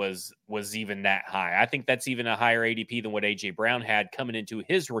position was even that high. I think that's even a higher ADP than what AJ Brown had coming into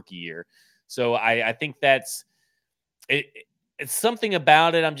his rookie year. So I think that's it. It's something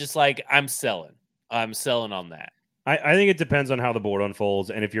about it. I'm just like, I'm selling on that. I think it depends on how the board unfolds.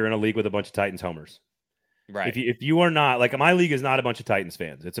 And if you're in a league with a bunch of Titans homers, right? If you are not, like, my league is not a bunch of Titans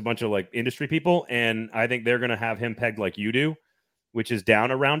fans. It's a bunch of like industry people. And I think they're going to have him pegged like you do, which is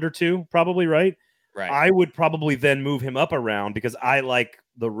down a round or 2, probably, right? Right. I would probably then move him up a round because I like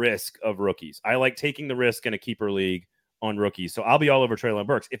the risk of rookies. I like taking the risk in a keeper league on rookies. So I'll be all over Treylon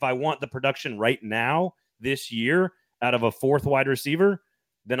Burks. If I want the production right now, this year out of a fourth wide receiver,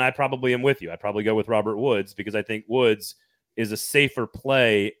 then I probably am with you. I'd probably go with Robert Woods because I think Woods is a safer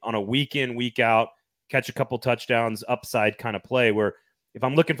play on a week in, week out, catch a couple touchdowns, upside kind of play where if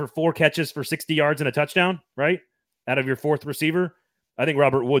I'm looking for 4 catches for 60 yards and a touchdown, right, out of your fourth receiver, I think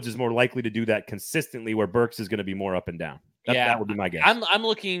Robert Woods is more likely to do that consistently where Burks is going to be more up and down. That would be my guess. I'm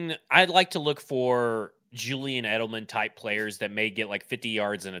looking. I'd like to look for Julian Edelman type players that may get like 50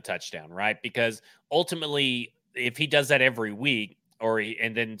 yards and a touchdown, right? Because ultimately, if he does that every week,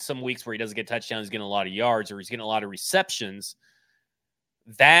 and then some weeks where he doesn't get touchdowns, he's getting a lot of yards, or he's getting a lot of receptions,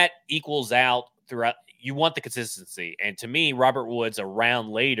 that equals out throughout. You want the consistency, and to me, Robert Woods a round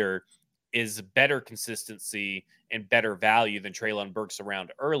later is better consistency and better value than Treylon Burks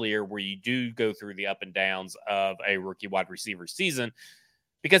around earlier, where you do go through the up and downs of a rookie wide receiver season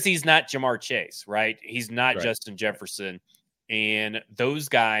because he's not Jamar Chase, right? He's not Justin Jefferson. And those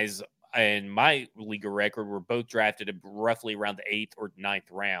guys in my league of record were both drafted roughly around the 8th or 9th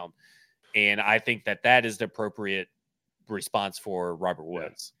round. And I think that is the appropriate response for Robert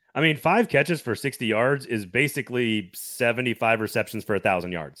Woods. I mean, 5 catches for 60 yards is basically 75 receptions for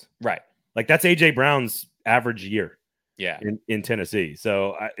 1,000 yards. Right. Like that's A.J. Brown's average year in Tennessee.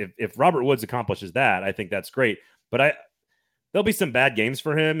 So if Robert Woods accomplishes that, I think that's great. But there'll be some bad games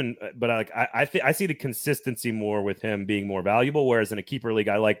for him. But I see the consistency more with him being more valuable. Whereas in a keeper league,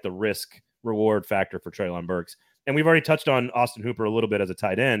 I like the risk reward factor for Treylon Burks. And we've already touched on Austin Hooper a little bit as a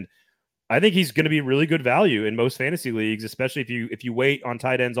tight end. I think he's going to be really good value in most fantasy leagues, especially if you wait on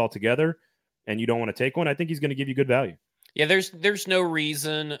tight ends altogether and you don't want to take one. I think he's going to give you good value. Yeah, there's no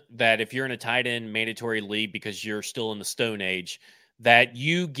reason that if you're in a tight end mandatory league because you're still in the Stone Age that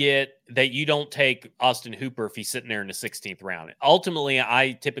you don't take Austin Hooper if he's sitting there in the 16th round. Ultimately,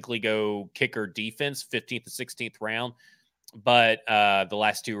 I typically go kicker defense 15th to 16th round, but the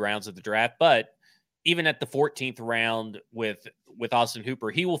last 2 rounds of the draft. But even at the 14th round with Austin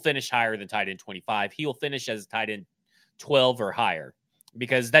Hooper, he will finish higher than tight end 25. He will finish as tight end 12 or higher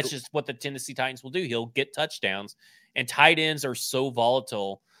because that's just what the Tennessee Titans will do. He'll get touchdowns. And tight ends are so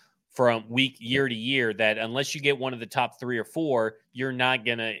volatile from year to year that unless you get one of the top 3 or 4, you're not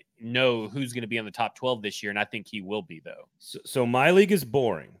going to know who's going to be on the top 12 this year. And I think he will be, though. So my league is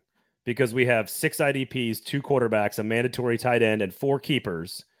boring because we have 6 IDPs, 2 quarterbacks, a mandatory tight end, and 4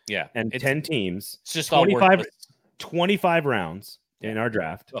 keepers. Yeah. And 10 teams. It's just 25 rounds in our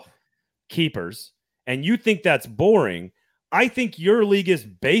draft. Keepers. And you think that's boring. I think your league is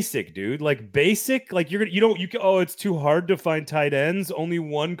basic, dude. Like basic, like it's too hard to find tight ends. Only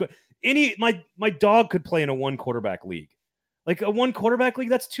one. My dog could play in a 1 quarterback league. Like a 1 quarterback league,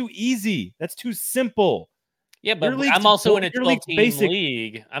 that's too easy. That's too simple. Yeah, but I'm also in a 12-team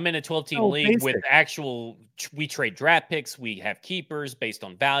league. I'm in a 12-team league with we trade draft picks. We have keepers based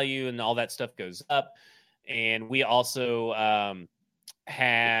on value and all that stuff goes up. And we also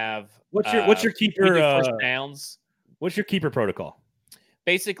have what's your keeper first downs. What's your keeper protocol?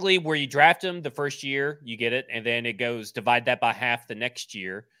 Basically, where you draft them the first year, you get it, and then it goes divide that by half the next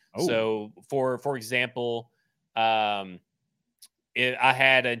year. Oh. So, for example, I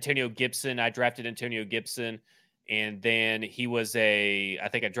had Antonio Gibson. I drafted Antonio Gibson, and then he was I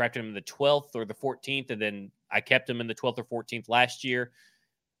think I drafted him in the 12th or the 14th, and then I kept him in the 12th or 14th last year.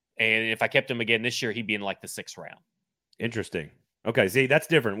 And if I kept him again this year, he'd be in like the 6th round. Interesting. Okay, see, that's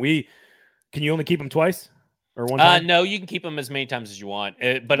different. Can you only keep him twice? Or one time? No, you can keep them as many times as you want,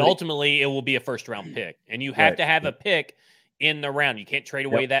 but ultimately it will be a first-round pick, and you have to have a pick in the round. You can't trade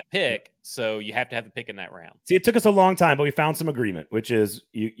away that pick, so you have to have a pick in that round. See, it took us a long time, but we found some agreement, which is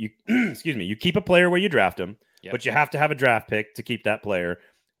you excuse me, you keep a player where you draft him, but you have to have a draft pick to keep that player.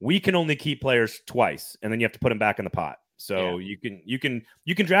 We can only keep players twice, and then you have to put them back in the pot. So you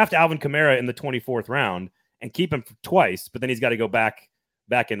can draft Alvin Kamara in the 24th round and keep him twice, but then he's got to go back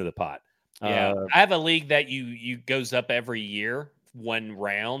into the pot. Yeah, I have a league that you goes up every year, 1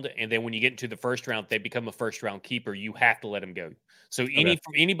 round, and then when you get into the first round, they become a first-round keeper. You have to let them go. So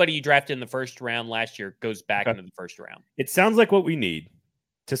anybody you drafted in the first round last year goes back into the first round. It sounds like what we need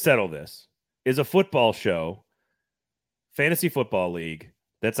to settle this is a football show, fantasy football league,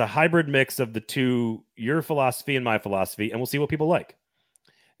 that's a hybrid mix of the two, your philosophy and my philosophy, and we'll see what people like.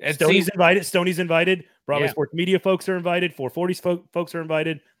 Stoney's invited. Broadway Sports Media folks are invited. 440s folks are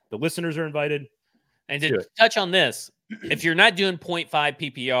invited. The listeners are invited. And to touch on this, if you're not doing 0.5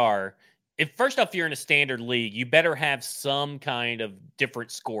 PPR, first off, you're in a standard league, you better have some kind of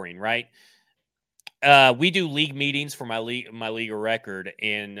different scoring, right? We do league meetings for my league of record,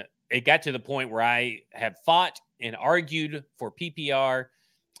 and it got to the point where I have fought and argued for PPR.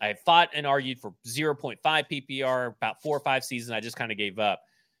 I fought and argued for 0.5 PPR about 4 or 5 seasons. I just kind of gave up.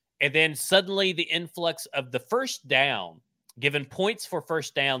 And then suddenly the influx of the first down, given points for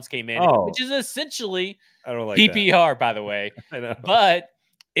first downs came in, which is essentially I don't like PPR, by the way. I know. But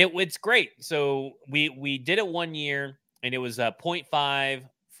it's great. So we did it 1 year, and it was 0.5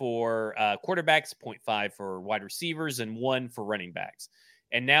 for quarterbacks, 0.5 for wide receivers, and 1 for running backs.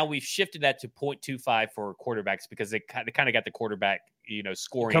 And now we've shifted that to 0.25 for quarterbacks because they kind of got the quarterback,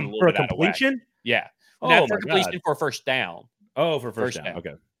 scoring a little bit out of whack. Yeah. Not for completion, for first down. Oh, for first down.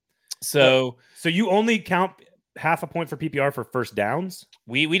 Okay. So you only count half a point for PPR for first downs?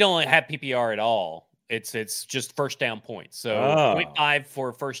 We don't have PPR at all. It's just first down points. So 0.5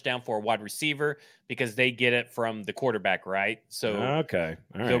 for first down for a wide receiver because they get it from the quarterback, right? So okay.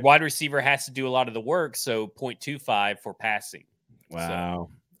 All right. The wide receiver has to do a lot of the work. So 0.25 for passing. Wow.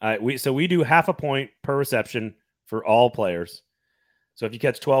 So we do half a point per reception for all players. So if you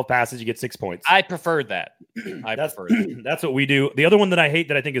catch 12 passes, you get 6 points. I prefer that. That's what we do. The other one that I hate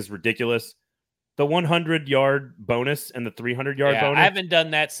that I think is ridiculous, the 100-yard bonus and the 300-yard bonus. I haven't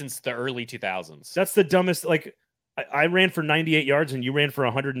done that since the early 2000s. That's the dumbest. Like, I ran for 98 yards and you ran for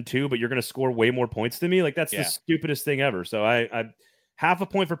 102, but you're going to score way more points than me. Like, that's the stupidest thing ever. So I half a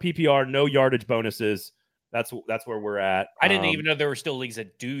point for PPR, no yardage bonuses. That's where we're at. I didn't even know there were still leagues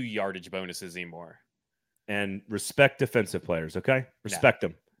that do yardage bonuses anymore. And respect defensive players, okay? Respect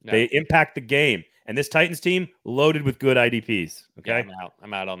them. No. They impact the game. And this Titans team loaded with good IDPs, okay? Yeah,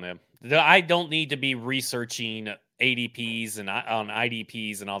 I'm out on them. I don't need to be researching ADPs and on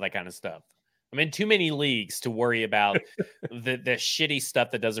IDPs and all that kind of stuff. I'm in too many leagues to worry about the shitty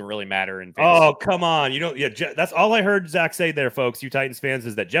stuff that doesn't really matter in fantasy. Oh, come on. That's all I heard Zach say there, folks, you Titans fans,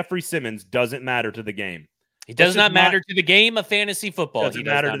 is that Jeffrey Simmons doesn't matter to the game. He does not matter to the game of fantasy football. Doesn't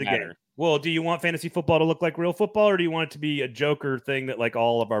matter to the game. Well, do you want fantasy football to look like real football, or do you want it to be a joker thing that like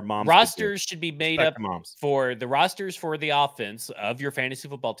all of our moms? Rosters should be made up for the rosters for the offense of your fantasy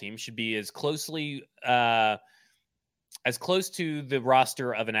football team should be as close to the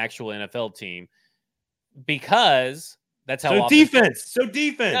roster of an actual NFL team, because that's how. Defense.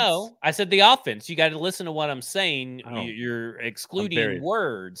 No, I said the offense. You got to listen to what I'm saying. You're excluding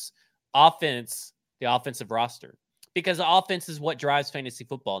words. Offense, the offensive roster. Because the offense is what drives fantasy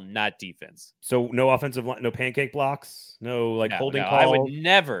football, not defense. So no offensive line, no pancake blocks, no holding call. I would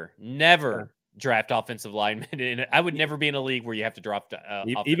never draft offensive linemen. I would never be in a league where you have to draft.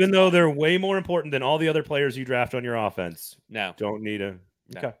 Even though they're way more important than all the other players you draft on your offense. No, don't need a.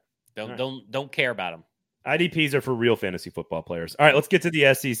 Okay, don't care about them. IDPs are for real fantasy football players. All right, let's get to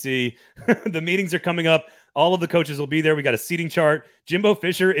the SEC. The meetings are coming up. All of the coaches will be there. We got a seating chart. Jimbo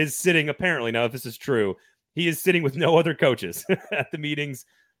Fisher is sitting, apparently, now if this is true, he is sitting with no other coaches at the meetings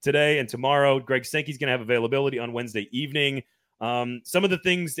today and tomorrow. Greg Sankey's going to have availability on Wednesday evening. Some of the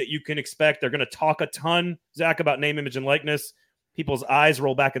things that you can expect, they're going to talk a ton, Zach, about name, image, and likeness. People's eyes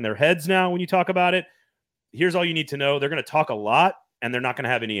roll back in their heads now when you talk about it. Here's all you need to know. They're going to talk a lot, and they're not going to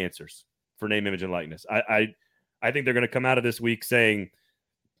have any answers for name, image, and likeness. I think they're going to come out of this week saying,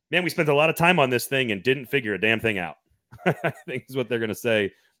 man, we spent a lot of time on this thing and didn't figure a damn thing out. I think is what they're going to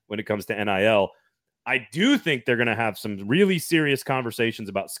say when it comes to NIL. I do think they're going to have some really serious conversations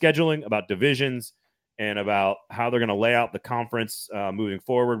about scheduling, about divisions, and about how they're going to lay out the conference moving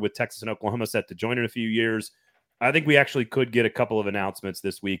forward, with Texas and Oklahoma set to join in a few years. I think we actually could get a couple of announcements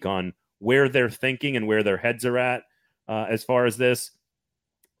this week on where they're thinking and where their heads are at as far as this.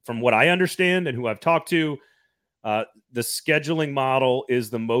 From what I understand and who I've talked to, the scheduling model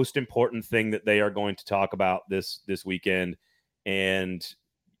is the most important thing that they are going to talk about this weekend. And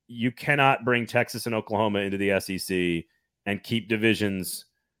you cannot bring Texas and Oklahoma into the SEC and keep divisions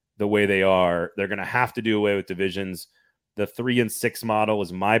the way they are. They're going to have to do away with divisions. The 3-6 model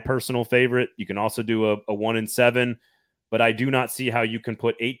is my personal favorite. You can also do a 1-7, but I do not see how you can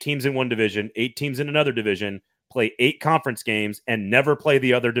put 8 teams in one division, 8 teams in another division, play 8 conference games, and never play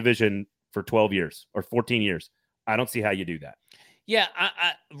the other division for 12 years or 14 years. I don't see how you do that. Yeah,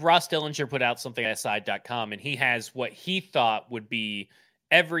 Ross Dillinger put out something at side.com, and he has what he thought would be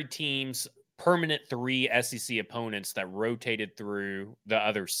every team's permanent 3 SEC opponents that rotated through the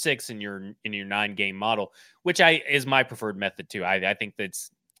other 6 in your 9-game model, which is my preferred method too. I think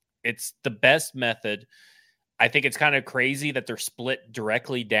it's the best method. I think it's kind of crazy that they're split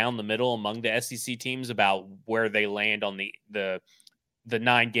directly down the middle among the SEC teams about where they land on the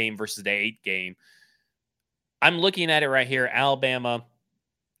 9-game versus the 8-game. I'm looking at it right here. Alabama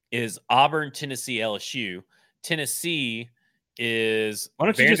is Auburn, Tennessee, LSU. Tennessee is Why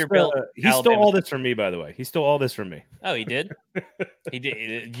don't you Vanderbilt. He stole all this from me, by the way. He stole all this from me. Oh, he did? He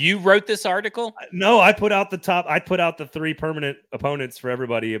did. You wrote this article? No, I put out the 3 permanent opponents for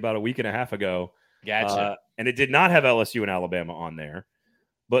everybody about a week and a half ago. Gotcha. And it did not have LSU and Alabama on there.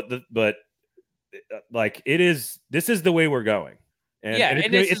 but like this is the way we're going, and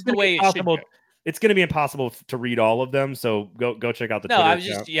this it's is the going to be way it should impossible. go. It's going to be impossible to read all of them. So go check out the No, Twitter I was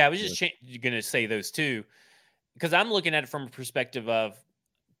account. just going to say those two because I'm looking at it from a perspective of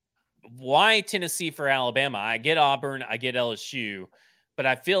why Tennessee for Alabama. I get Auburn, I get LSU, but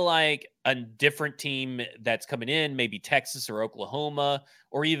I feel like a different team that's coming in, maybe Texas or Oklahoma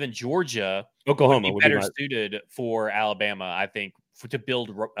or even Georgia, would Oklahoma be would be better my suited for Alabama. I think to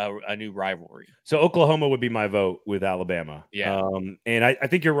build a new rivalry. so Oklahoma would be my vote with Alabama. Yeah. And I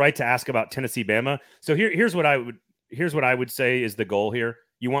think you're right to ask about Tennessee Bama. So here's what I would say is the goal here.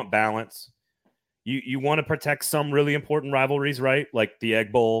 You want balance. You want to protect some really important rivalries, right? Like the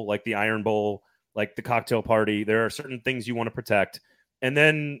Egg Bowl, like the Iron Bowl, like the Cocktail Party. There are certain things you want to protect. And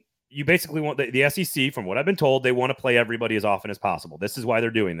then you basically want the SEC, from what I've been told, they want to play everybody as often as possible. This is why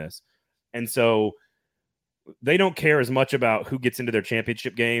they're doing this. And so they don't care as much about who gets into their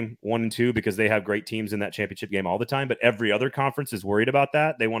championship game 1 and 2 because they have great teams in that championship game all the time. But every other conference is worried about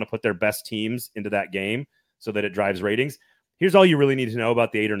that. They want to put their best teams into that game so that it drives ratings. Here's all you really need to know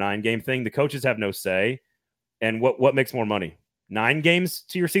about the 8 or 9 game thing. The coaches have no say. And what makes more money? 9 games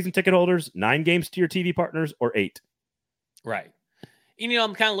to your season ticket holders, 9 games to your TV partners, or 8? Right.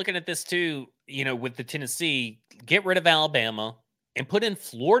 I'm kind of looking at this too, with the Tennessee, get rid of Alabama and put in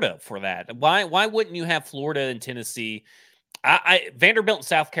Florida for that. Why wouldn't you have Florida and Tennessee? Vanderbilt and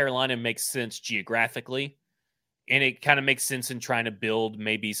South Carolina makes sense geographically, and it kind of makes sense in trying to build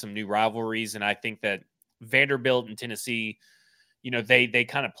maybe some new rivalries. And I think that Vanderbilt and Tennessee, they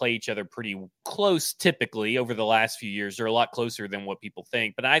kind of play each other pretty close typically over the last few years. They're a lot closer than what people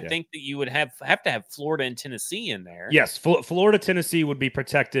think. But I think that you would have to have Florida and Tennessee in there. Yes, Florida, Tennessee would be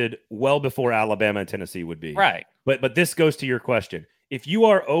protected well before Alabama and Tennessee would be. Right. But this goes to your question. If you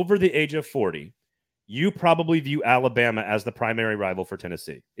are over the age of 40, you probably view Alabama as the primary rival for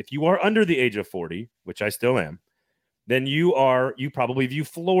Tennessee. If you are under the age of 40, which I still am, then you probably view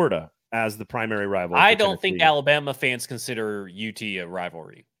Florida as the primary rival. I don't think Alabama fans consider UT a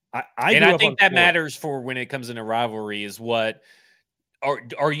rivalry. I think that matters for when it comes into rivalry is what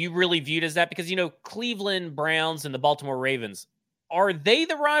are you really viewed as that? Because Cleveland Browns and the Baltimore Ravens, are they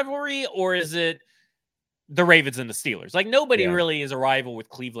the rivalry or is it the Ravens and the Steelers? Like nobody really is a rival with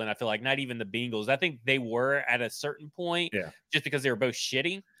Cleveland. I feel like not even the Bengals. I think they were at a certain point just because they were both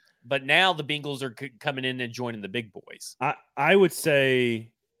shitty. But now the Bengals are coming in and joining the big boys. I would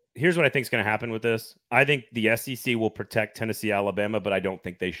say here's what I think is going to happen with this. I think the SEC will protect Tennessee, Alabama, but I don't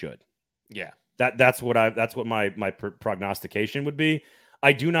think they should. Yeah. That's what my prognostication would be.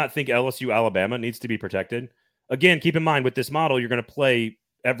 I do not think LSU, Alabama needs to be protected. Again, keep in mind with this model, you're going to play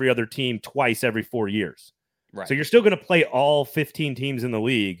every other team twice every 4 years. Right. So you're still going to play all 15 teams in the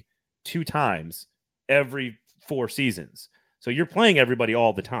league 2 times every 4 seasons. So you're playing everybody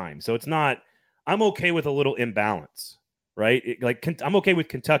all the time. So it's not, I'm okay with a little imbalance, right? I'm okay with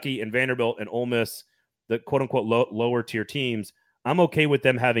Kentucky and Vanderbilt and Ole Miss, the quote unquote lower tier teams. I'm okay with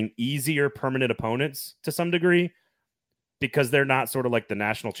them having easier permanent opponents to some degree because they're not sort of like the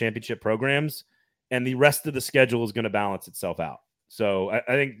national championship programs, and the rest of the schedule is going to balance itself out. So I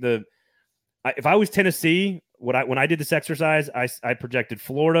think if I was Tennessee, when I did this exercise, I projected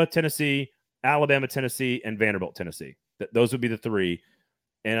Florida, Tennessee, Alabama, Tennessee, and Vanderbilt, Tennessee. Those would be the 3.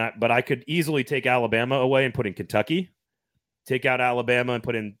 But I could easily take Alabama away and put in Kentucky, take out Alabama and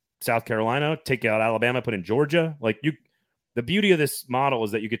put in South Carolina, take out Alabama, put in Georgia. The beauty of this model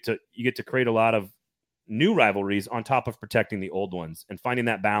is that you get to create a lot of new rivalries on top of protecting the old ones, and finding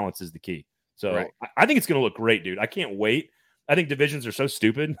that balance is the key. So I think it's going to look great, dude. I can't wait. I think divisions are so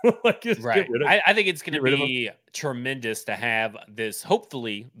stupid. I think it's going to be tremendous to have this,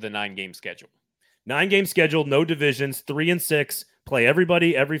 hopefully, the 9-game schedule. 9-game schedule, no divisions, 3 and 6, play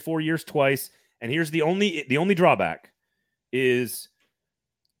everybody every 4 years twice. And here's the only drawback is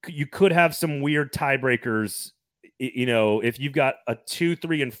you could have some weird tiebreakers. If you've got a 2,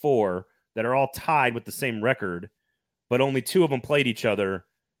 3, and 4 that are all tied with the same record, but only 2 of them played each other,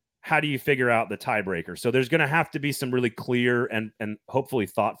 how do you figure out the tiebreaker? So there's going to have to be some really clear and hopefully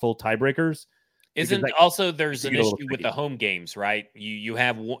thoughtful tiebreakers. There's an issue with the home games, right?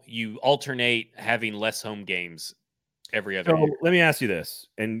 You alternate having less home games every other year. Let me ask you this,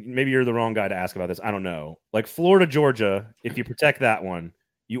 and maybe you're the wrong guy to ask about this. I don't know. Like Florida, Georgia, if you protect that one,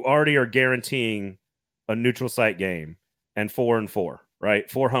 you already are guaranteeing a neutral site game and 4 and 4, right?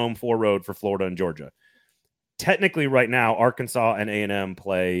 4 home, 4 road for Florida and Georgia. Technically, right now, Arkansas and A&M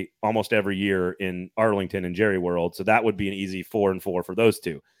play almost every year in Arlington and Jerry World, so that would be an easy 4 and 4 for those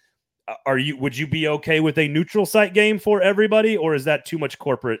two. Would you be okay with a neutral site game for everybody, or is that too much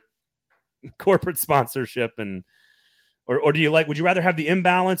corporate sponsorship? And Or do you would you rather have the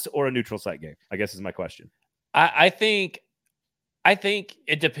imbalance or a neutral site game? I guess is my question. I think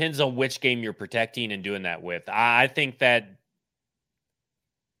it depends on which game you're protecting and doing that with. I think that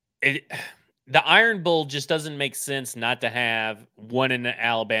the Iron Bowl just doesn't make sense not to have one in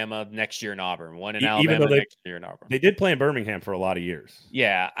Alabama next year in Auburn, one in Alabama next year in Auburn. They did play in Birmingham for a lot of years.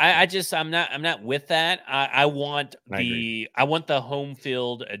 Yeah, I'm not with that. I want the home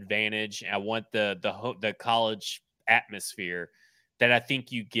field advantage. I want the college atmosphere that I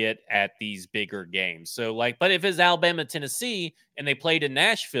think you get at these bigger games. So but if it's Alabama, Tennessee, and they played in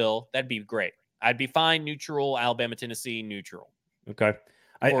Nashville, that'd be great. I'd be fine neutral, Alabama, Tennessee, neutral. Okay.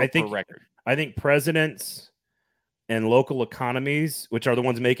 I think presidents and local economies, which are the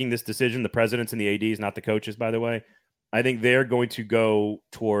ones making this decision, the presidents and the ADs, not the coaches, by the way, I think they're going to go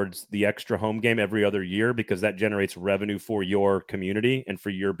towards the extra home game every other year because that generates revenue for your community and for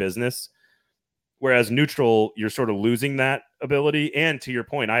your business. Whereas neutral, you're sort of losing that ability. And to your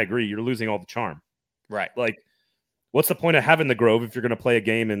point, I agree, you're losing all the charm. Right. What's the point of having the Grove if you're going to play a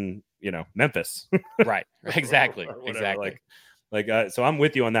game in, Memphis? Right. Exactly. Exactly. So I'm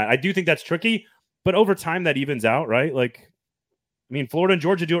with you on that. I do think that's tricky, but over time that evens out, right? Florida and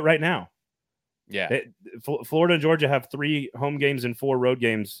Georgia do it right now. Yeah. Florida and Georgia have 3 home games and 4 road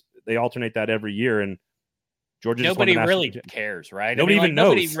games. They alternate that every year, and Georgia. Nobody really cares, right? Nobody even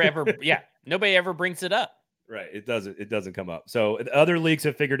knows. Nobody ever brings it up. Right. It doesn't come up. So other leagues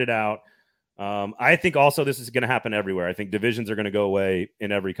have figured it out. I think also this is going to happen everywhere. I think divisions are going to go away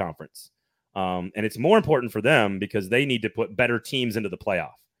in every conference. And it's more important for them because they need to put better teams into the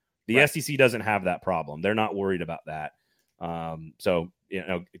playoff. The SEC doesn't have that problem. They're not worried about that. So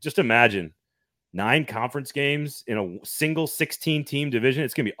just imagine 9 conference games in a single 16-team division.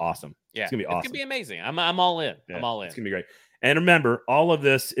 It's going to be awesome. Yeah, it's going to be awesome. It's going to be amazing. I'm all in. Yeah, I'm all in. It's going to be great. And remember, all of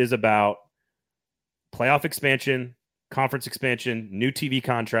this is about playoff expansion, conference expansion, new TV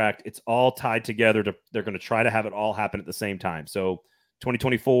contract. It's all tied together. They're going to try to have it all happen at the same time. So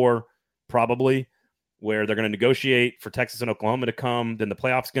 2024, probably, where they're going to negotiate for Texas and Oklahoma to come. Then the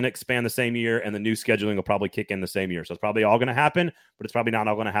playoffs going to expand the same year, and the new scheduling will probably kick in the same year. So it's probably all going to happen, but it's probably not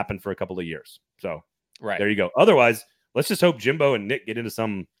all going to happen for a couple of years. So there you go. Otherwise, let's just hope Jimbo and Nick get into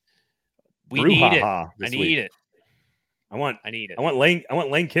some. We need it. I need it. I want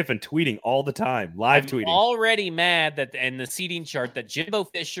Lane Kiffin tweeting all the time, live tweeting. Already mad that in the seating chart that Jimbo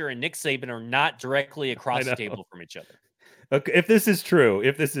Fisher and Nick Saban are not directly across the table from each other. Okay, if this is true,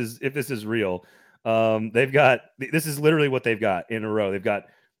 if this is real, this is literally what they've got in a row. They've got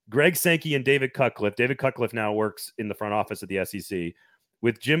Greg Sankey and David Cutcliffe. David Cutcliffe now works in the front office at the SEC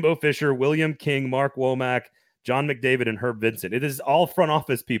with Jimbo Fisher, William King, Mark Womack, John McDavid, and Herb Vincent. It is all front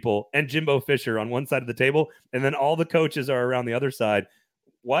office people and Jimbo Fisher on one side of the table, and then all the coaches are around the other side.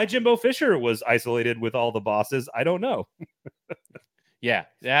 Why Jimbo Fisher was isolated with all the bosses, I don't know. Yeah,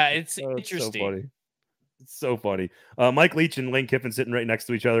 it's interesting. It's so funny. Mike Leach and Lane Kiffin sitting right next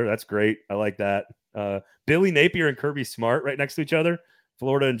to each other. That's great. I like that. Billy Napier and Kirby Smart right next to each other.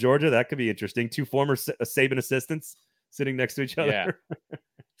 Florida and Georgia. That could be interesting. 2 former Saban assistants sitting next to each other. Yeah.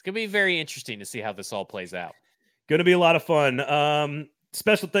 It's going to be very interesting to see how this all plays out. Going to be a lot of fun.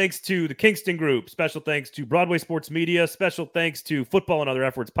 Special thanks to the Kingston Group. Special thanks to Broadway Sports Media. Special thanks to Football and Other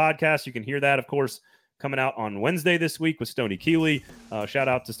Efforts podcast. You can hear that, of course, coming out on Wednesday this week with Stoney Keeley. Shout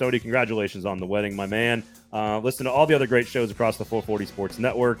out to Stoney. Congratulations on the wedding, my man. Listen to all the other great shows across the 440 Sports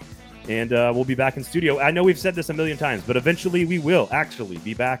Network. And we'll be back in studio. I know we've said this a million times, but eventually we will actually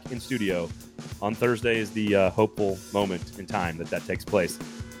be back in studio. On Thursday is the hopeful moment in time that takes place.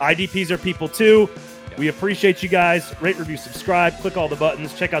 IDPs are people too. We appreciate you guys. Rate, review, subscribe. Click all the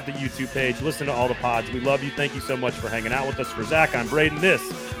buttons. Check out the YouTube page. Listen to all the pods. We love you. Thank you so much for hanging out with us. For Zach, I'm Braden. This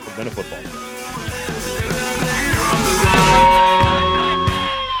has been a football.